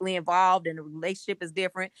deeply involved and the relationship is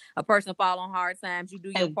different, a person fall on hard times, you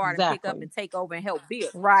do your part and pick up and take over and help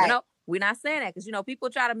build. Right. You know, we're not saying that because, you know, people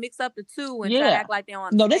try to mix up the two and try to act like they don't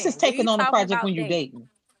understand. No, this is taking on a project when you're dating.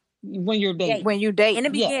 When you're dating. When you date. In the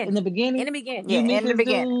beginning. Yeah, in the beginning. In the beginning. You meet this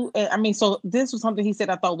dude. I mean, so this was something he said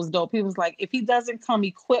I thought was dope. He was like, if he doesn't come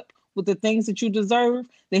equipped with the things that you deserve,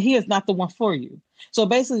 then he is not the one for you. So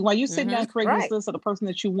basically, while you're sitting down creating this list of the person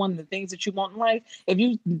that you want and the things that you want in life, if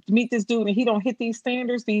you meet this dude and he don't hit these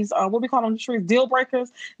standards, these what we call them, deal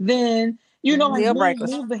breakers, then you know, like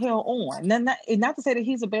move the hell on. Then not to say that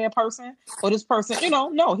he's a bad person or this person, you know,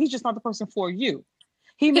 no, he's just not the person for you.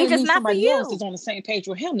 He may meet somebody else that's on the same page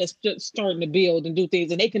with him that's just starting to build and do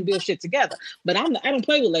things, and they can build shit together. But I don't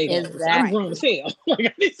play with Legos. Exactly. I'm grown as hell. Like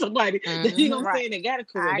I need somebody that, you know what I'm saying, they got a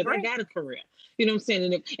career, but they got a career. You know what I'm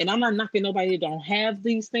saying? And I'm not knocking nobody that don't have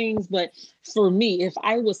these things, but for me, if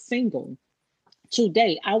I was single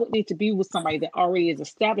today, I would need to be with somebody that already is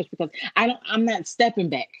established because I'm not stepping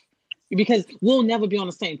back because we'll never be on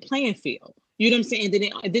the same playing field. You know what I'm saying?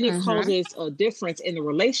 And then it causes a difference in the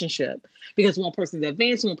relationship because one person's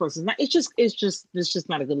advancing, one person's not. It's just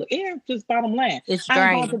not a good look. Yeah, just bottom line. It's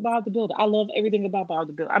I ain't Bob the Builder. I love everything about Bob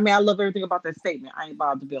the Builder. I mean, I love everything about that statement. I ain't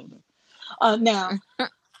Bob the Builder. Now,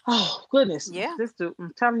 oh goodness, this dude,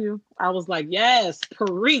 I'm telling you, I was like, yes,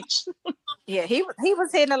 preach. Yeah, he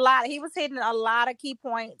was hitting a lot. He was hitting a lot of key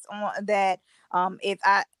points on that.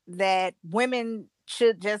 That women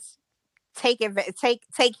should just take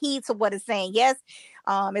heed to what it's saying. Yes,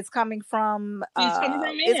 it's coming from a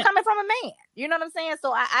man. You know what I'm saying?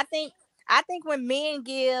 So I think when men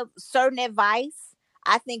give certain advice,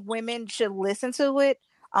 I think women should listen to it.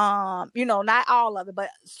 You know, not all of it, but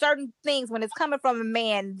certain things when it's coming from a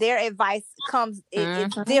man, their advice comes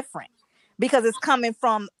it's different because it's coming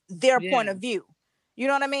from their point of view. You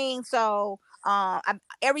know what I mean? So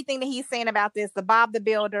everything that he's saying about this, the Bob the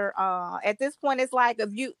Builder, at this point, it's like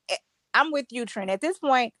I'm with you, Trent. At this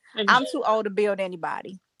point, I'm too old to build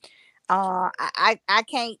anybody. I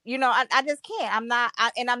can't, you know, I just can't. I'm not.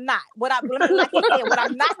 What I'm not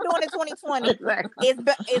doing in 2020 is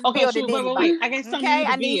building anybody. I got something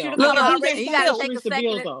I need you to look. You gotta take a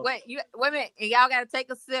second. Wait a minute. Y'all gotta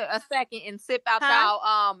take a second and sip out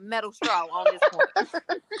y'all metal straw on this point.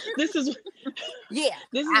 This is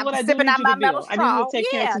I'm what I sipping out my metal straw. I need to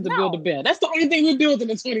take care to build a bear. That's the only thing we're building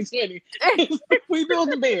in 2020. We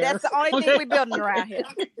build the bear. That's the only thing we're building around here.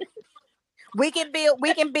 We can build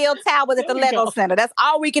towers at the Lego Center. That's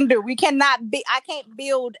all we can do. I can't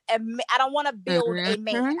build I don't want to build a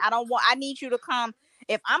man. I need you to come.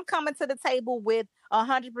 If I'm coming to the table with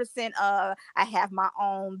 100% I have my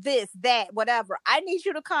own this, that, whatever. I need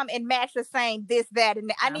you to come and match the same this, that,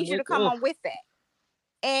 and I need you to come on with that.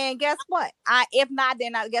 And guess what? If not,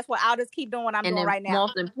 then guess what? I'll just keep doing what I'm doing right now.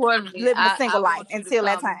 Most importantly, living a single life until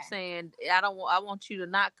that time. Saying I want you to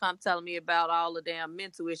not come telling me about all the damn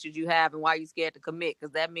mental issues you have and why you scared to commit,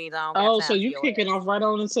 because that means I don't got time so you kicking off right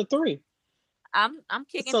on into 3. I'm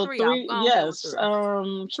kicking 3 off. Yes.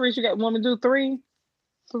 Sharice, you want me to do 3?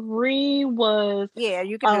 3 was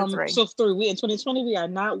you can do 3. So 3. We in 2020, we are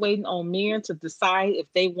not waiting on men to decide if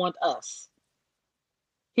they want us.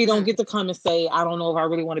 He don't get to come and say, I don't know if I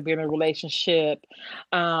really want to be in a relationship.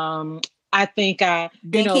 I think I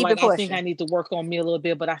think I need to work on me a little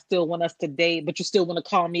bit, but I still want us to date. But you still want to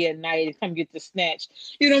call me at night and come get the snatch.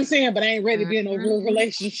 You know what I'm saying? But I ain't ready to be in a real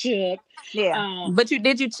relationship. Yeah. But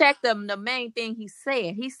did you check the main thing he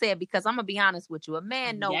said? He said, because I'm gonna be honest with you, a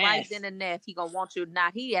man know right then and there if he gonna want you or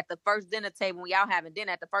not. He at the first dinner table when y'all having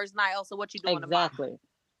dinner at the first night. Oh, so what you doing tomorrow? Exactly.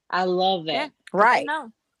 I love that. Yeah, right.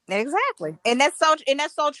 Exactly. And that's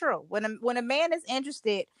so true. When a man is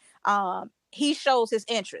interested, he shows his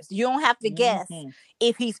interest. You don't have to guess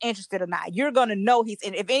if he's interested or not. You're gonna know he's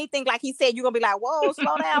in. If anything, like he said, you're gonna be like, "Whoa,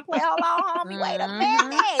 slow down, play, hold on, homie, wait a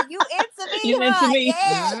minute, you into me, you into me."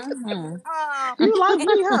 Yes. You like me,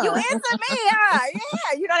 huh? You into me, huh?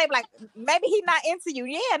 Yeah. You know, they be like, maybe he not into you.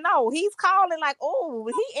 Yeah, no, he's calling like, oh,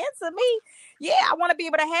 he into me. Yeah, I want to be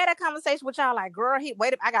able to have that conversation with y'all. Like, girl,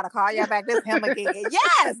 wait, I gotta call y'all back. This him again.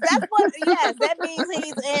 Yes, that means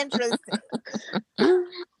he's interested.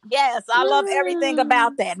 Yes, I love everything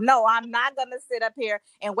about that. No, I'm not gonna sit up here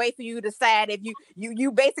and wait for you to decide if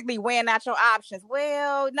you basically weighing out your options.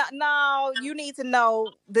 Well, no, you need to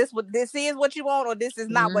know this is what you want or this is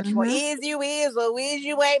not what you want. Is you is or is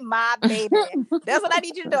you ain't my baby. That's what I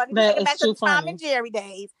need you to do. I need you to take it back to the Tom and Jerry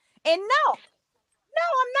days. And no,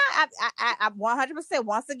 I'm not. I 100%.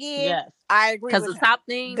 Once again, yes. I agree. Because the top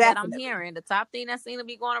thing that I'm Definitely. hearing, the top thing that seems to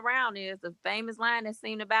be going around is the famous line that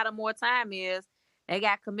seemed to battle more time is they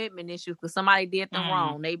got commitment issues because somebody did them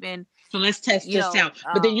wrong. They've been. So let's test this out.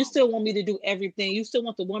 But then you still want me to do everything. You still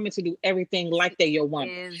want the woman to do everything like they're your woman.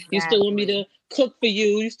 Exactly. You still want me to cook for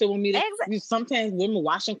you. You still want me to. Sometimes women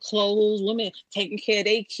washing clothes, women taking care of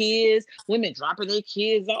their kids, women dropping their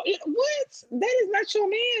kids off. What? That is not your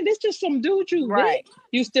man. That's just some dude you with.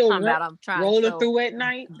 You still rolling through at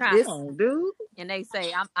night. Come on, dude. And they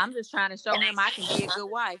say, I'm just trying to show him I can be a good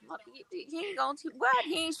wife. He ain't gonna what?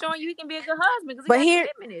 He ain't showing you he can be a good husband because he got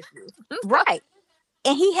commitment issues. Right.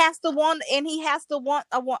 And he has to want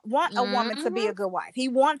a woman to be a good wife. He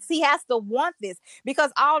has to want this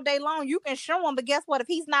because all day long you can show him, but guess what? If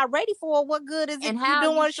he's not ready for it, what good is it you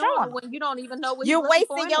doing showing when you don't even know what you're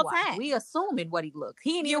wasting your time? We assuming what he looks.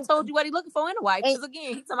 He ain't even told you what he looking for in a wife because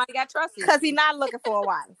again, somebody got trust because he's not looking for a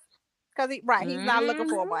wife. Because he's not looking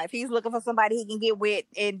for a wife. He's looking for somebody he can get with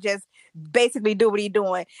and just basically do what he's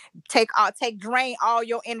doing. Drain all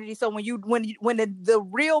your energy. So when the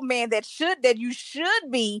real man that you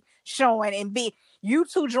should be showing and be, you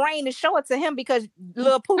too drained to show it to him because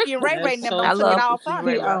little Pookie and Ray Ray never took it all from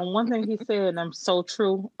him. One thing he said, and I'm so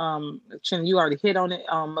true. Chin, you already hit on it.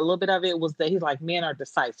 A little bit of it was that he's like, men are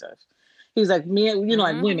decisive. He's like, men,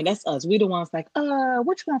 like women, that's us. We the ones like, what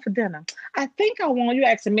you want for dinner? I think I want, you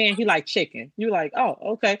ask a man, he like chicken. You like, oh,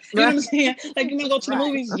 okay. You know what I'm saying? Like, you want to go to the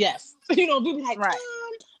movies? Yes. We be like,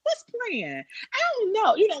 what's playing? I don't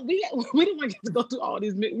know. We don't want to get to go through all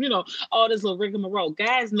these, all this little rigmarole.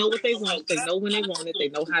 Guys know what they want. They know when they want it. They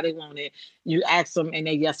know how they want it. You ask them and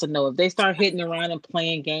they yes or no. If they start hitting around and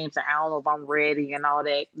playing games, and I don't know if I'm ready and all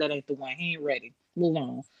that, that ain't the one. He ain't ready. Move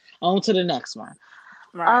on. On to the next one.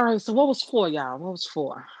 Right. All right, so what was 4, y'all? What was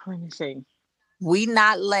 4? Let me see. We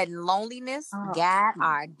not letting loneliness guide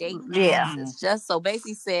our dating choices. Just so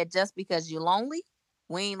basically said, just because you're lonely,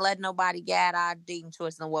 we ain't letting nobody guide our dating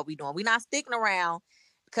choices and what we doing. We're not sticking around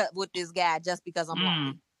with this guy just because I'm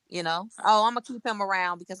lonely. I'm gonna keep him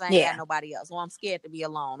around because I ain't got nobody else. Or I'm scared to be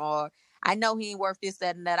alone. Or I know he ain't worth this,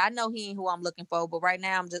 that, and that. I know he ain't who I'm looking for, but right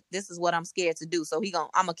now this is what I'm scared to do. So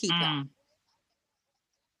I'm gonna keep him.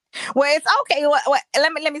 Well, it's okay.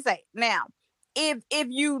 Let me say now, if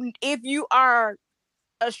you are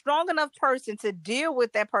a strong enough person to deal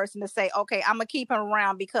with that person to say, okay, I'm gonna keep him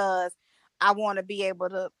around because I want to be able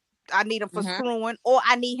to. I need him for screwing, or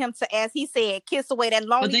I need him to, as he said, kiss away that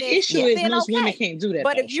loneliness. But the issue is most women can't do that.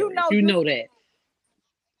 But if you know that.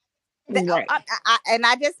 Right.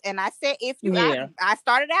 I said if you I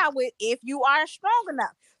started out with if you are strong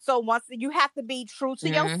enough. So once you have to be true to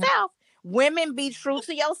yourself. Women, be true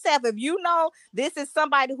to yourself. If you know this is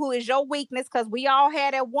somebody who is your weakness, because we all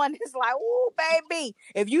had that one that's like, ooh, baby.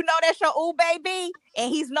 If you know that's your ooh, baby,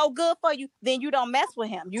 and he's no good for you, then you don't mess with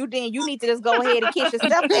him. You need to just go ahead and kiss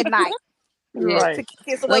yourself at night. Right. To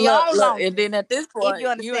kiss away your own loneliness. And then at this point, you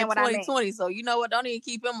understand what 2020, I mean. so you know what? Don't even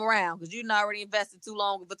keep him around because you already invested too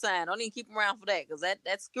long of a time. Don't even keep him around for that because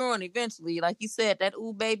that's screwing eventually. Like you said, that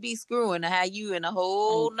ooh, baby screwing to have you in a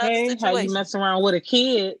whole nother situation. How you mess around with a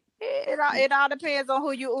kid. It all depends on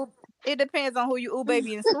who you. It depends on who you ooh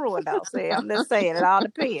baby and screwing though. See, I'm just saying it all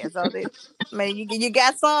depends. So you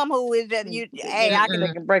got some who is just you. Hey, I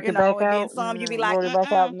can break it back out. And then some you be like, roll it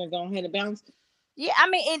back out and then go ahead and bounce. Yeah, I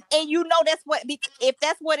mean, and you know that's what if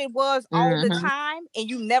that's what it was all the time, and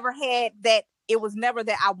you never had that. It was never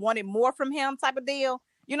that I wanted more from him type of deal.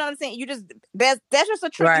 You know what I'm saying? You just that's just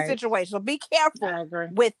a tricky situation. So be careful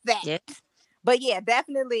with that. Yeah. But yeah,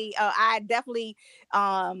 definitely. I definitely.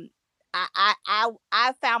 I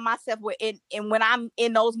found myself and when I'm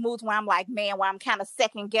in those moods where I'm like, man, where I'm kind of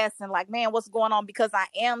second guessing, like, man, what's going on? Because I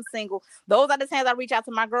am single. Those are the times I reach out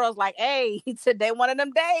to my girls, like, hey, today one of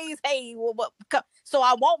them days. Hey, so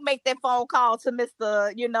I won't make that phone call to Mr.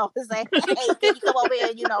 Say, hey, can you come over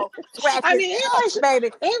here? Scratch his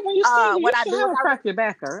baby. And when you see when I do, crack your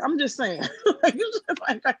backer. I'm just saying.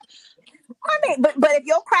 I mean, but if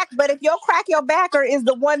your crack your backer is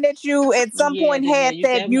the one that you at some point had you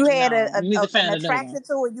that you had you need to an find a new one. attraction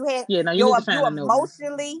to, and you had you need to find you a new one.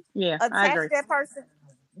 emotionally I attached agree. to that person.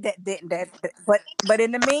 But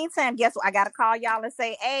in the meantime, guess what? I gotta call y'all and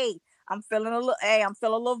say, hey, I'm feeling a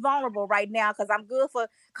little vulnerable right now because I'm good for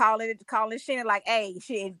calling Sheena like, hey,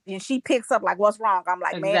 she picks up like, what's wrong? I'm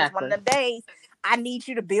like, man, it's one of them days. I need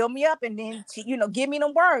you to build me up and then give me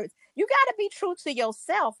them words. You got to be true to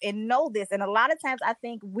yourself and know this. And a lot of times I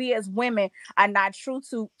think we as women are not true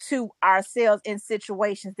to ourselves in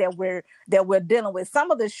situations that we're dealing with.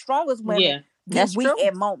 Some of the strongest women get weak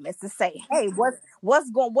at moments to say, hey, what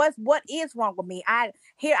is wrong with me? I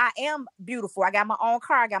am beautiful. I got my own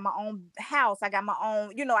car, I got my own house, I got my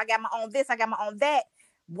own, I got my own this, I got my own that.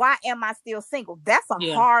 Why am I still single? That's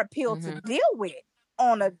a hard pill to deal with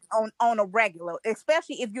on a regular,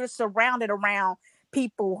 especially if you're surrounded around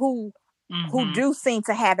people who do seem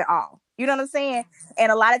to have it all. You know what I'm saying? And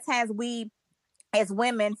a lot of times we as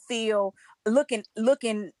women feel looking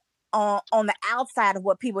on the outside of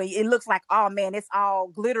what people, it looks like, oh man, it's all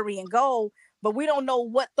glittery and gold, but we don't know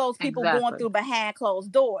what those people going through behind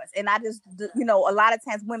closed doors. And I just, a lot of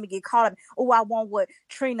times women get caught up, oh, I want what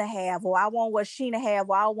Trina have, or I want what Sheena have,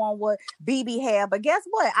 or I want what BB have. But guess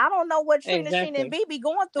what? I don't know what Trina, Sheena, and BB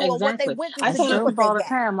going through or what they went through. I say that all the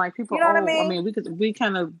time. Like people, you know what I mean? We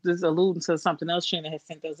kind of just alluding to something else Sheena has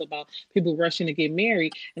sent us about people rushing to get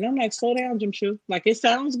married. And I'm like, slow down, Jim Shoe. Like, it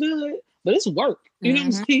sounds good, but it's work. You know what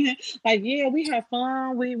I'm saying? Like, yeah, we have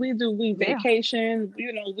fun. We vacation.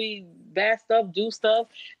 We buy stuff, do stuff,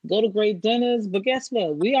 go to great dinners. But guess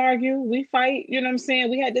what? We argue, we fight. You know what I'm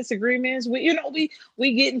saying? We had disagreements. We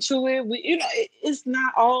get into it. It's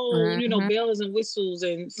not all bells and whistles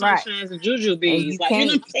and sunshines and juju bees. Like, you know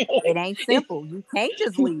what I'm saying? It ain't simple. You can't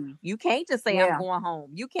just leave. You can't just say I'm going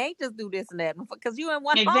home. You can't just do this and that because you in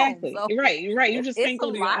one home. So right. You just can't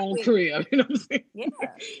go to your own career. You know what I'm saying? Yeah.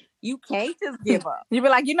 You can't just give up. You be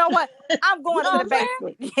like, you know what? I'm going to the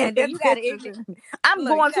basement. And then you got I'm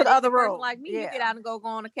going to the other room. Like me, you get out and go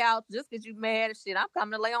on the couch just because you mad and shit. I'm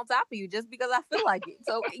coming to lay on top of you just because I feel like it.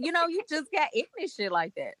 So you just got ignorant shit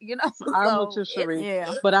like that. I'm with you,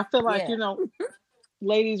 Sheree. But I feel like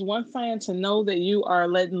ladies, one sign to know that you are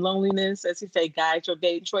letting loneliness, as you say, guide your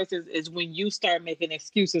dating choices is when you start making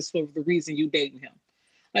excuses for the reason you dating him.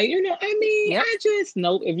 Like, I just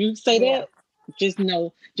know if you say that. Just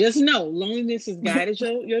know, loneliness has guided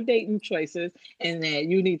your dating choices, and that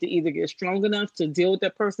you need to either get strong enough to deal with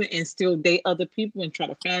that person and still date other people and try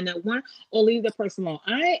to find that one, or leave that person alone.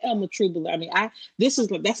 I am a true believer.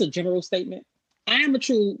 That's a general statement. I am a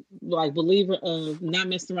true believer of not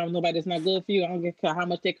messing around with nobody that's not good for you. I don't care how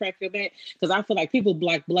much they crack your back, because I feel like people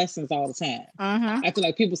block blessings all the time. I feel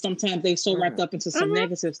like people sometimes they so wrapped up into some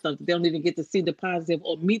negative stuff that they don't even get to see the positive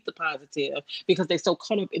or meet the positive because they so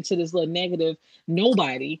caught up into this little negative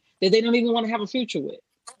nobody that they don't even want to have a future with.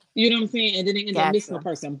 You know what I'm saying? And then they end up missing the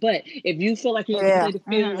person. But if you feel like you have to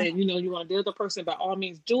play the field and you want to deal with the person, by all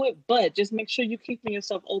means do it. But just make sure you're keeping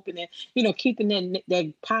yourself open and keeping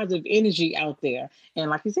that positive energy out there. And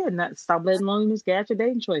like you said, not stop letting loneliness guide your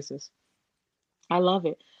dating choices. I love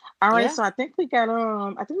it. All right, so I think we got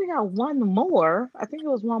one more. I think it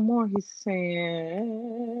was one more. He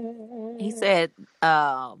said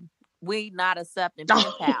we not accepting pen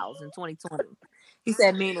pals in 2020. He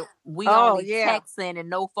said, meaning we only texting and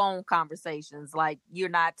no phone conversations. Like, you're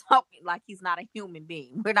not talking, like he's not a human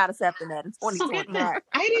being. We're not accepting that in 2020.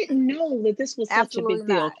 I didn't know that this was such a big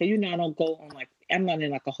deal. Okay, I don't go on I'm not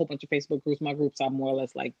in a whole bunch of Facebook groups. My groups are more or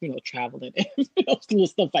less traveling and doing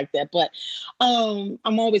stuff like that. But I'm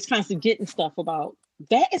always constantly getting stuff about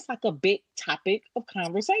that. Is like a big topic of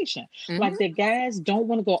conversation. Like, the guys don't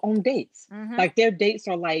want to go on dates. Like, their dates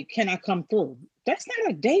are like, can I come through? That's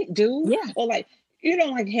not a date, dude. Yeah. Or like,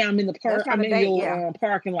 hey, I'm in the park. I'm in your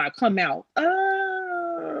parking lot. Come out.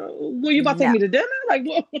 Were you about to take me to dinner? Like,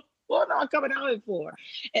 what am I coming out here for?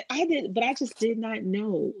 And I just did not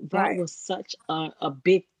know that was such a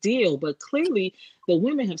big deal. But clearly, the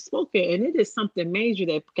women have spoken, and it is something major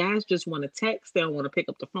that guys just want to text. They don't want to pick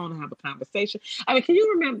up the phone and have a conversation. I mean, can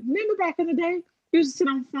you remember back in the day? You used to sit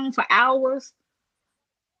on the phone for hours.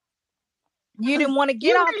 You didn't want to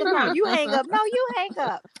get off the phone. You hang up. No, you hang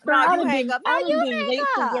up. No, you hang up. No, you hang up. Late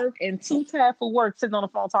for work and too tired for work, sitting on the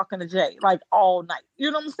phone talking to Jay all night.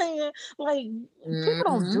 You know what I'm saying? Like, people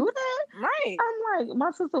don't do that, right? I'm like,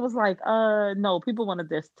 my sister was like, no, people want to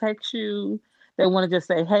just text you. They want to just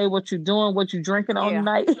say, hey, what you doing? What you drinking on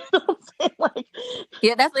tonight? You know what I'm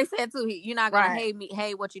saying? That's what they said too. You're not gonna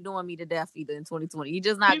hey, what you doing me to death either in 2020. You're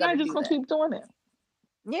just not gonna keep doing it.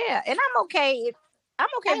 Yeah, and I'm okay. I'm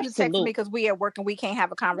okay if you text me because we at work and we can't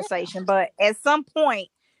have a conversation. But at some point,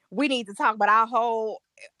 we need to talk about our whole.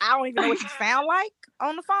 I don't even know what you sound like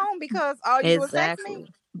on the phone because all you do is text me.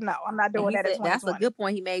 No, I'm not doing that in 2020. That's a good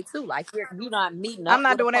point he made too. Like you're not meeting up. I'm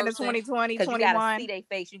not doing that in 2020, because you gotta see their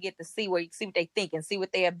face. You get to see where you see what they think and see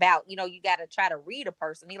what they're about. You know, you gotta try to read a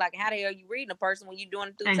person. He like, how the hell are you reading a person when you're doing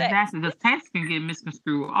it through text? Exactly, because text can get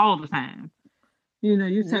misconstrued all the time. You know,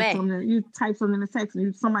 you text something, you type something in the text,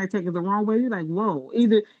 and somebody take it the wrong way. You're like, whoa.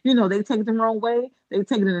 Either, you know, they take it the wrong way, they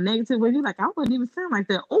take it in a negative way. You're like, I wouldn't even sound like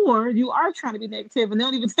that. Or you are trying to be negative and they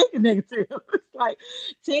don't even take it negative. It's like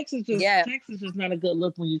text is just not a good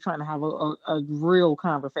look when you're trying to have a real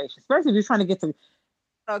conversation, especially if you're trying to get to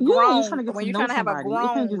you're trying to have a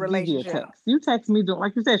grown relationship. Text. You text me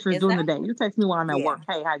like you said, she's during the day. You text me while I'm at work.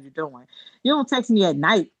 Hey, how you doing? You don't text me at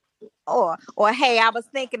night. Or hey, I was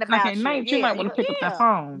thinking about you. Night, you might want to pick up that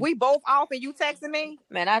phone. We both off and you texting me?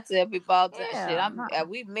 Man, I tell people all the time, shit,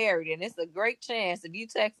 we married and it's a great chance. If you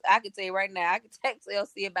text, I can tell you right now, I can text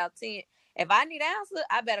LC about 10. If I need an answer,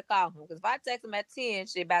 I better call him. Because if I text him at 10,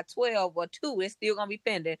 shit, about 12 or 2, it's still going to be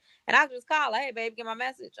pending. And I can just call her, hey, baby, get my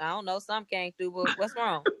message. I don't know, some came through, but what's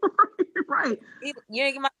wrong? Right. You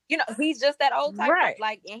ain't get my, he's just that old type. Right.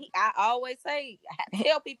 Like, and I always say,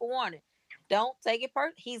 tell people warning. Don't take it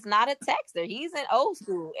personal. He's not a texter. He's in old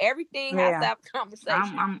school. Everything has to have a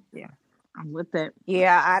conversation. I'm with that.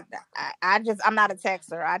 Yeah, I'm not a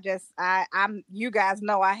texter. I'm you guys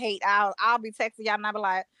know I hate I'll be texting y'all and I'll be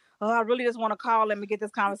like, oh, I really just want to call. Let me get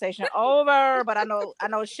this conversation over. But I know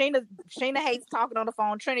Sheena hates talking on the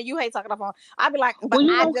phone. Trina, you hate talking on the phone. I'll be like, but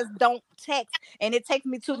I just don't text and it takes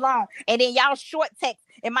me too long. And then y'all short text.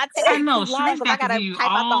 And my text is too long because I gotta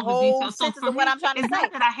type out the whole sentence of what I'm trying to say. It's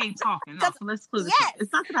not that I hate talking. No, so let's clear this up.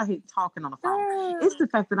 It's not that I hate talking on the phone. It's the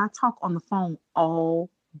fact that I talk on the phone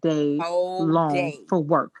all day long for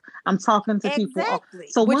work. I'm talking to people.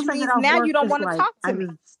 So which means now you don't want to talk to me.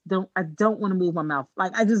 I don't want to move my mouth.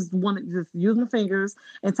 Like I just want to just use my fingers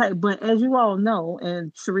and type. But as you all know,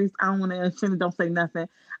 and Sharice, I don't want to, and Shannon don't say nothing.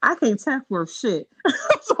 I can't text worth shit.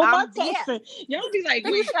 So my texting, y'all be like,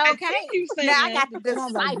 okay. Now I got to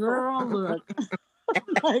decipher. Like, girl, look.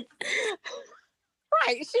 Like,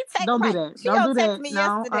 right. She text don't do that. She don't text me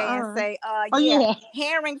yesterday and say,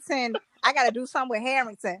 Harrington. I gotta do something with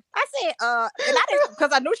Harrington. I said, and I didn't,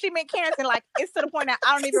 because I knew she meant Carrington. Like, it's to the point that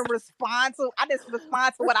I don't even respond to. I just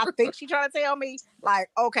respond to what I think she's trying to tell me. Like,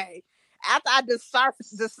 okay. After I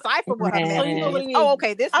decipher what her message is. Oh,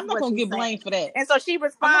 okay. I'm not gonna get blamed for that. And so she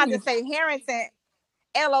responds and say, Harrington.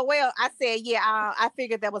 LOL. I said, I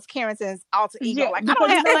figured that was Carrington's alter ego. Like,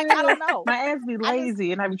 I don't know. My ass be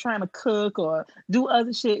lazy and I be trying to cook or do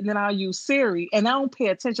other shit, and then I'll use Siri and I don't pay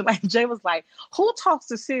attention. Like Jay was like, who talks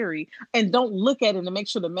to Siri and don't look at it and make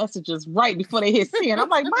sure the message is right before they hit send? I'm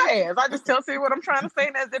like, my ass. I just tell Siri what I'm trying to say,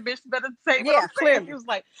 and as that bitch better say what I'm saying. He was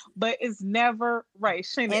like, but it's never right.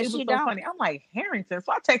 Shana, it was so funny. I'm like, Harrington.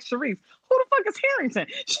 So I text Sharice, who the fuck is Harrington?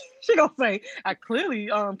 She gonna say, I clearly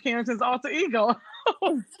Carrington's alter ego.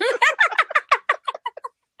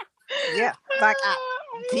 Yeah, like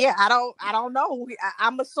I don't know.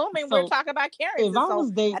 I'm assuming we're talking about Carrington. If I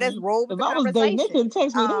was dating, they can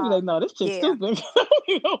text me. They'd be like, "No, this chick's stupid."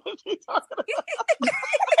 You know what she's talking about.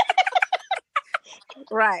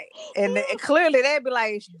 Right, and clearly they'd be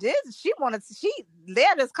like, they'll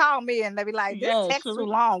just call me and they'd be like, "This text too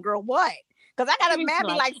long, girl. What?" Because I got a map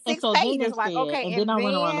like 6 pages. Like, okay, and then I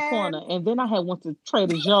went around the corner, and then I went to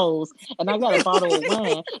Trader Joe's, and I got a bottle of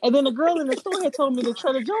wine. And then the girl in the store had told me that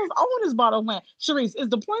Trader Joe's, I want this bottle of wine. Sharice, is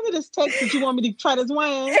the point of this text that you want me to try this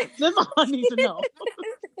wine? That's all I need to know.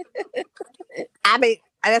 I mean,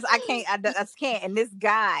 I just can't. And this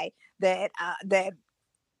guy that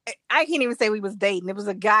I can't even say we was dating. It was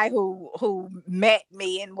a guy who met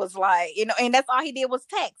me and was like, and that's all he did was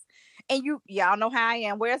text. And y'all know how I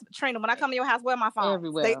am. Where's Trina? When I come to your house, where are my phones?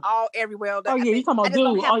 Everywhere. They all everywhere. Oh yeah, you talking about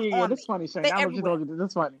dude? Oh yeah, that's funny, Shane. I was just talking.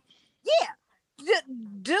 That's funny. Yeah,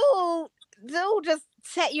 dude, just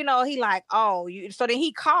said, he like, so then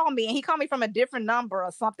he called me, and he called me from a different number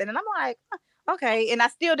or something, and I'm like, okay, and I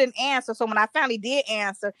still didn't answer. So when I finally did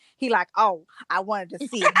answer, he like, I wanted to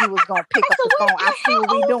see if you was gonna pick up the phone. I see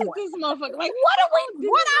what we doing. This motherfucker, like, what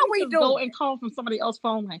are we doing? Go and call from somebody else's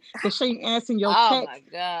phone line. So she ain't answering your text. Oh my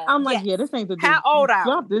god! I'm like, yeah, this ain't the. How old are you?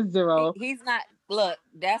 Drop this zero. He's not. Look,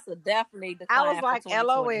 that's a definitely. I was like,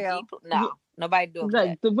 LOL. No. Nobody doing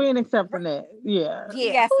that. We ain't accepting that. Yeah.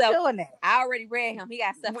 He got doing that. I already read him. He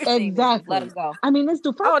got self-esteem. Exactly. Let him go. I mean, let's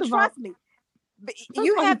do. Trust me. But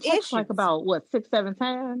you have issues like about 6-7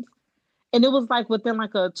 times, And it was like within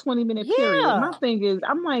like a 20-minute period. My thing is,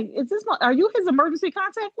 I'm like, are you his emergency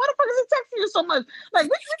contact? Why the fuck is he texting you so much? Like, we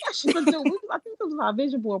got shit to do. I think this was our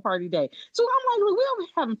vision board party day. So I'm like, look, we over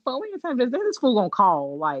having fun. We ain't time to visit. This fool gonna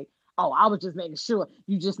call. Like, oh, I was just making sure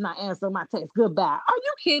you just not answering my text. Goodbye. Are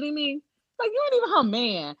you kidding me? Like, you ain't even her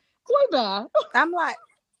man. Boy, bye. I'm like,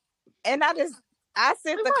 and I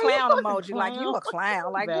sent the clown emoji, like, you a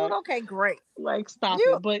clown. Like, dude, okay, great. Like, stop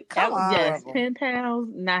it. But yes, pen pals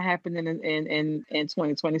not happening in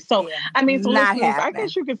 2020. So I mean, so listeners, I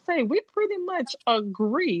guess you could say we pretty much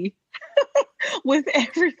agree with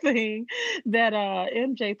everything that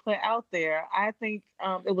MJ put out there. I think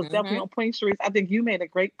it was definitely on point, Sharice. I think you made a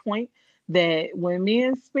great point that when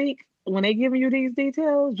men speak, when they giving you these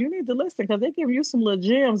details, you need to listen, because they give you some little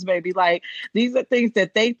gems, baby. Like, these are things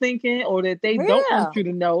that they thinking or that they don't want you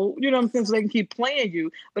to know. You know what I'm saying? So they can keep playing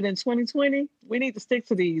you. But in 2020, we need to stick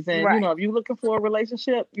to these. And you know, if you're looking for a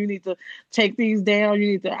relationship, you need to take these down.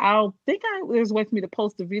 You need to. There's a way for me to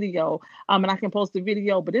post a video. And I can post a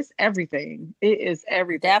video, but it's everything. It is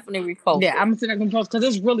everything. Definitely repost. Yeah, I'm gonna post because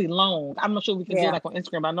it's really long. I'm not sure we can do it like on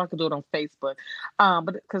Instagram, but I know I can do it on Facebook.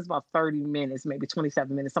 But because it's about 30 minutes, maybe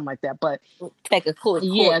 27 minutes, something like that. But take a clip.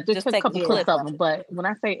 Just take a couple clips of them. But when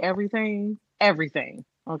I say everything,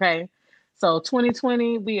 okay. So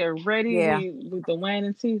 2020, we are ready. With the wine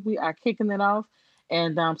and tea, we are kicking it off.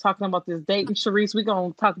 And talking about this dating, Sharice, we're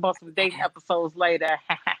gonna talk about some dating episodes later.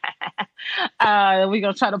 We're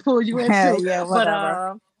gonna try to pull you into.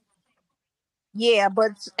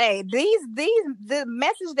 But hey, the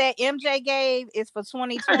message that MJ gave is for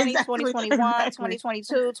 2020, 2021,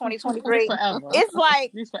 2022, 2023. It's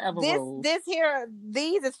like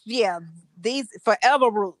these forever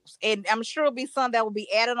rules. And I'm sure it'll be some that will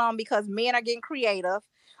be added on because men are getting creative.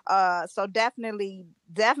 So definitely,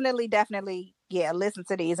 listen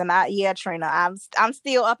to these. And Trina, I'm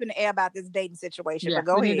still up in the air about this dating situation. But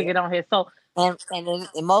go ahead. We need to get on here. So and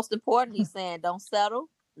most important, he's saying don't settle.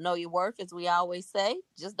 Know your worth, as we always say.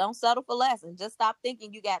 Just don't settle for less, and just stop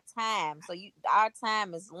thinking you got time. So our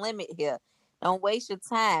time is limit here. Don't waste your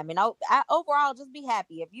time. And overall, just be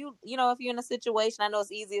happy. If you're in a situation, I know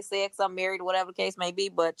it's easy to say because I'm married or whatever the case may be,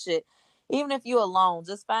 but even if you're alone,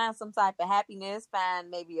 just find some type of happiness, find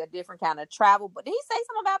maybe a different kind of travel. But did he say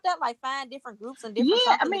something about that? Like find different groups and different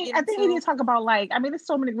I think he did talk about there's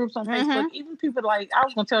so many groups on Facebook. Even people I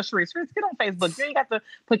was going to tell Sharice, get on Facebook. You ain't got to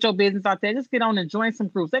put your business out there. Just get on and join some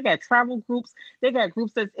groups. They got travel groups. They got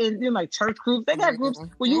groups that's in, like church groups. They got groups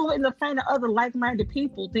where you end up finding other like-minded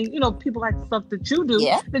people. People like the stuff that you do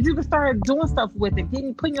that you can start doing stuff with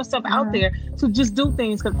and putting yourself out there to just do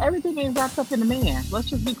things, because everything ain't wrapped up in the man. Let's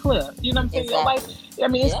just be clear. You know what I'm saying?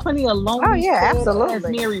 Exactly. It's plenty of lonely as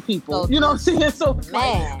married people. You know what I'm saying? So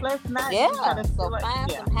let's not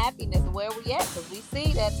find some happiness where we at, because we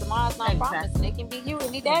see that tomorrow's not promised and it can be you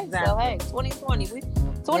any day. So hey, 2020,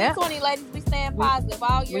 ladies, we stand positive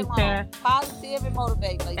all year long. Positive and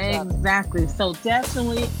motivating each other. Exactly. So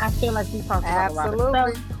definitely, I feel like we talked about a lot of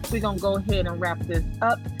stuff. We're gonna go ahead and wrap this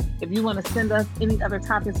up. If you want to send us any other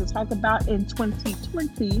topics to talk about in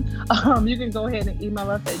 2020, you can go ahead and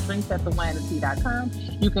email us at drinks@thewineandtea.com.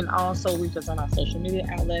 You can also reach us on our social media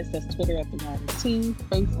outlets. That's Twitter at The Wine and Tea,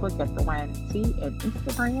 Facebook at The Wine and Tea, and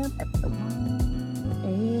Instagram at The Wine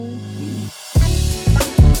and Tea.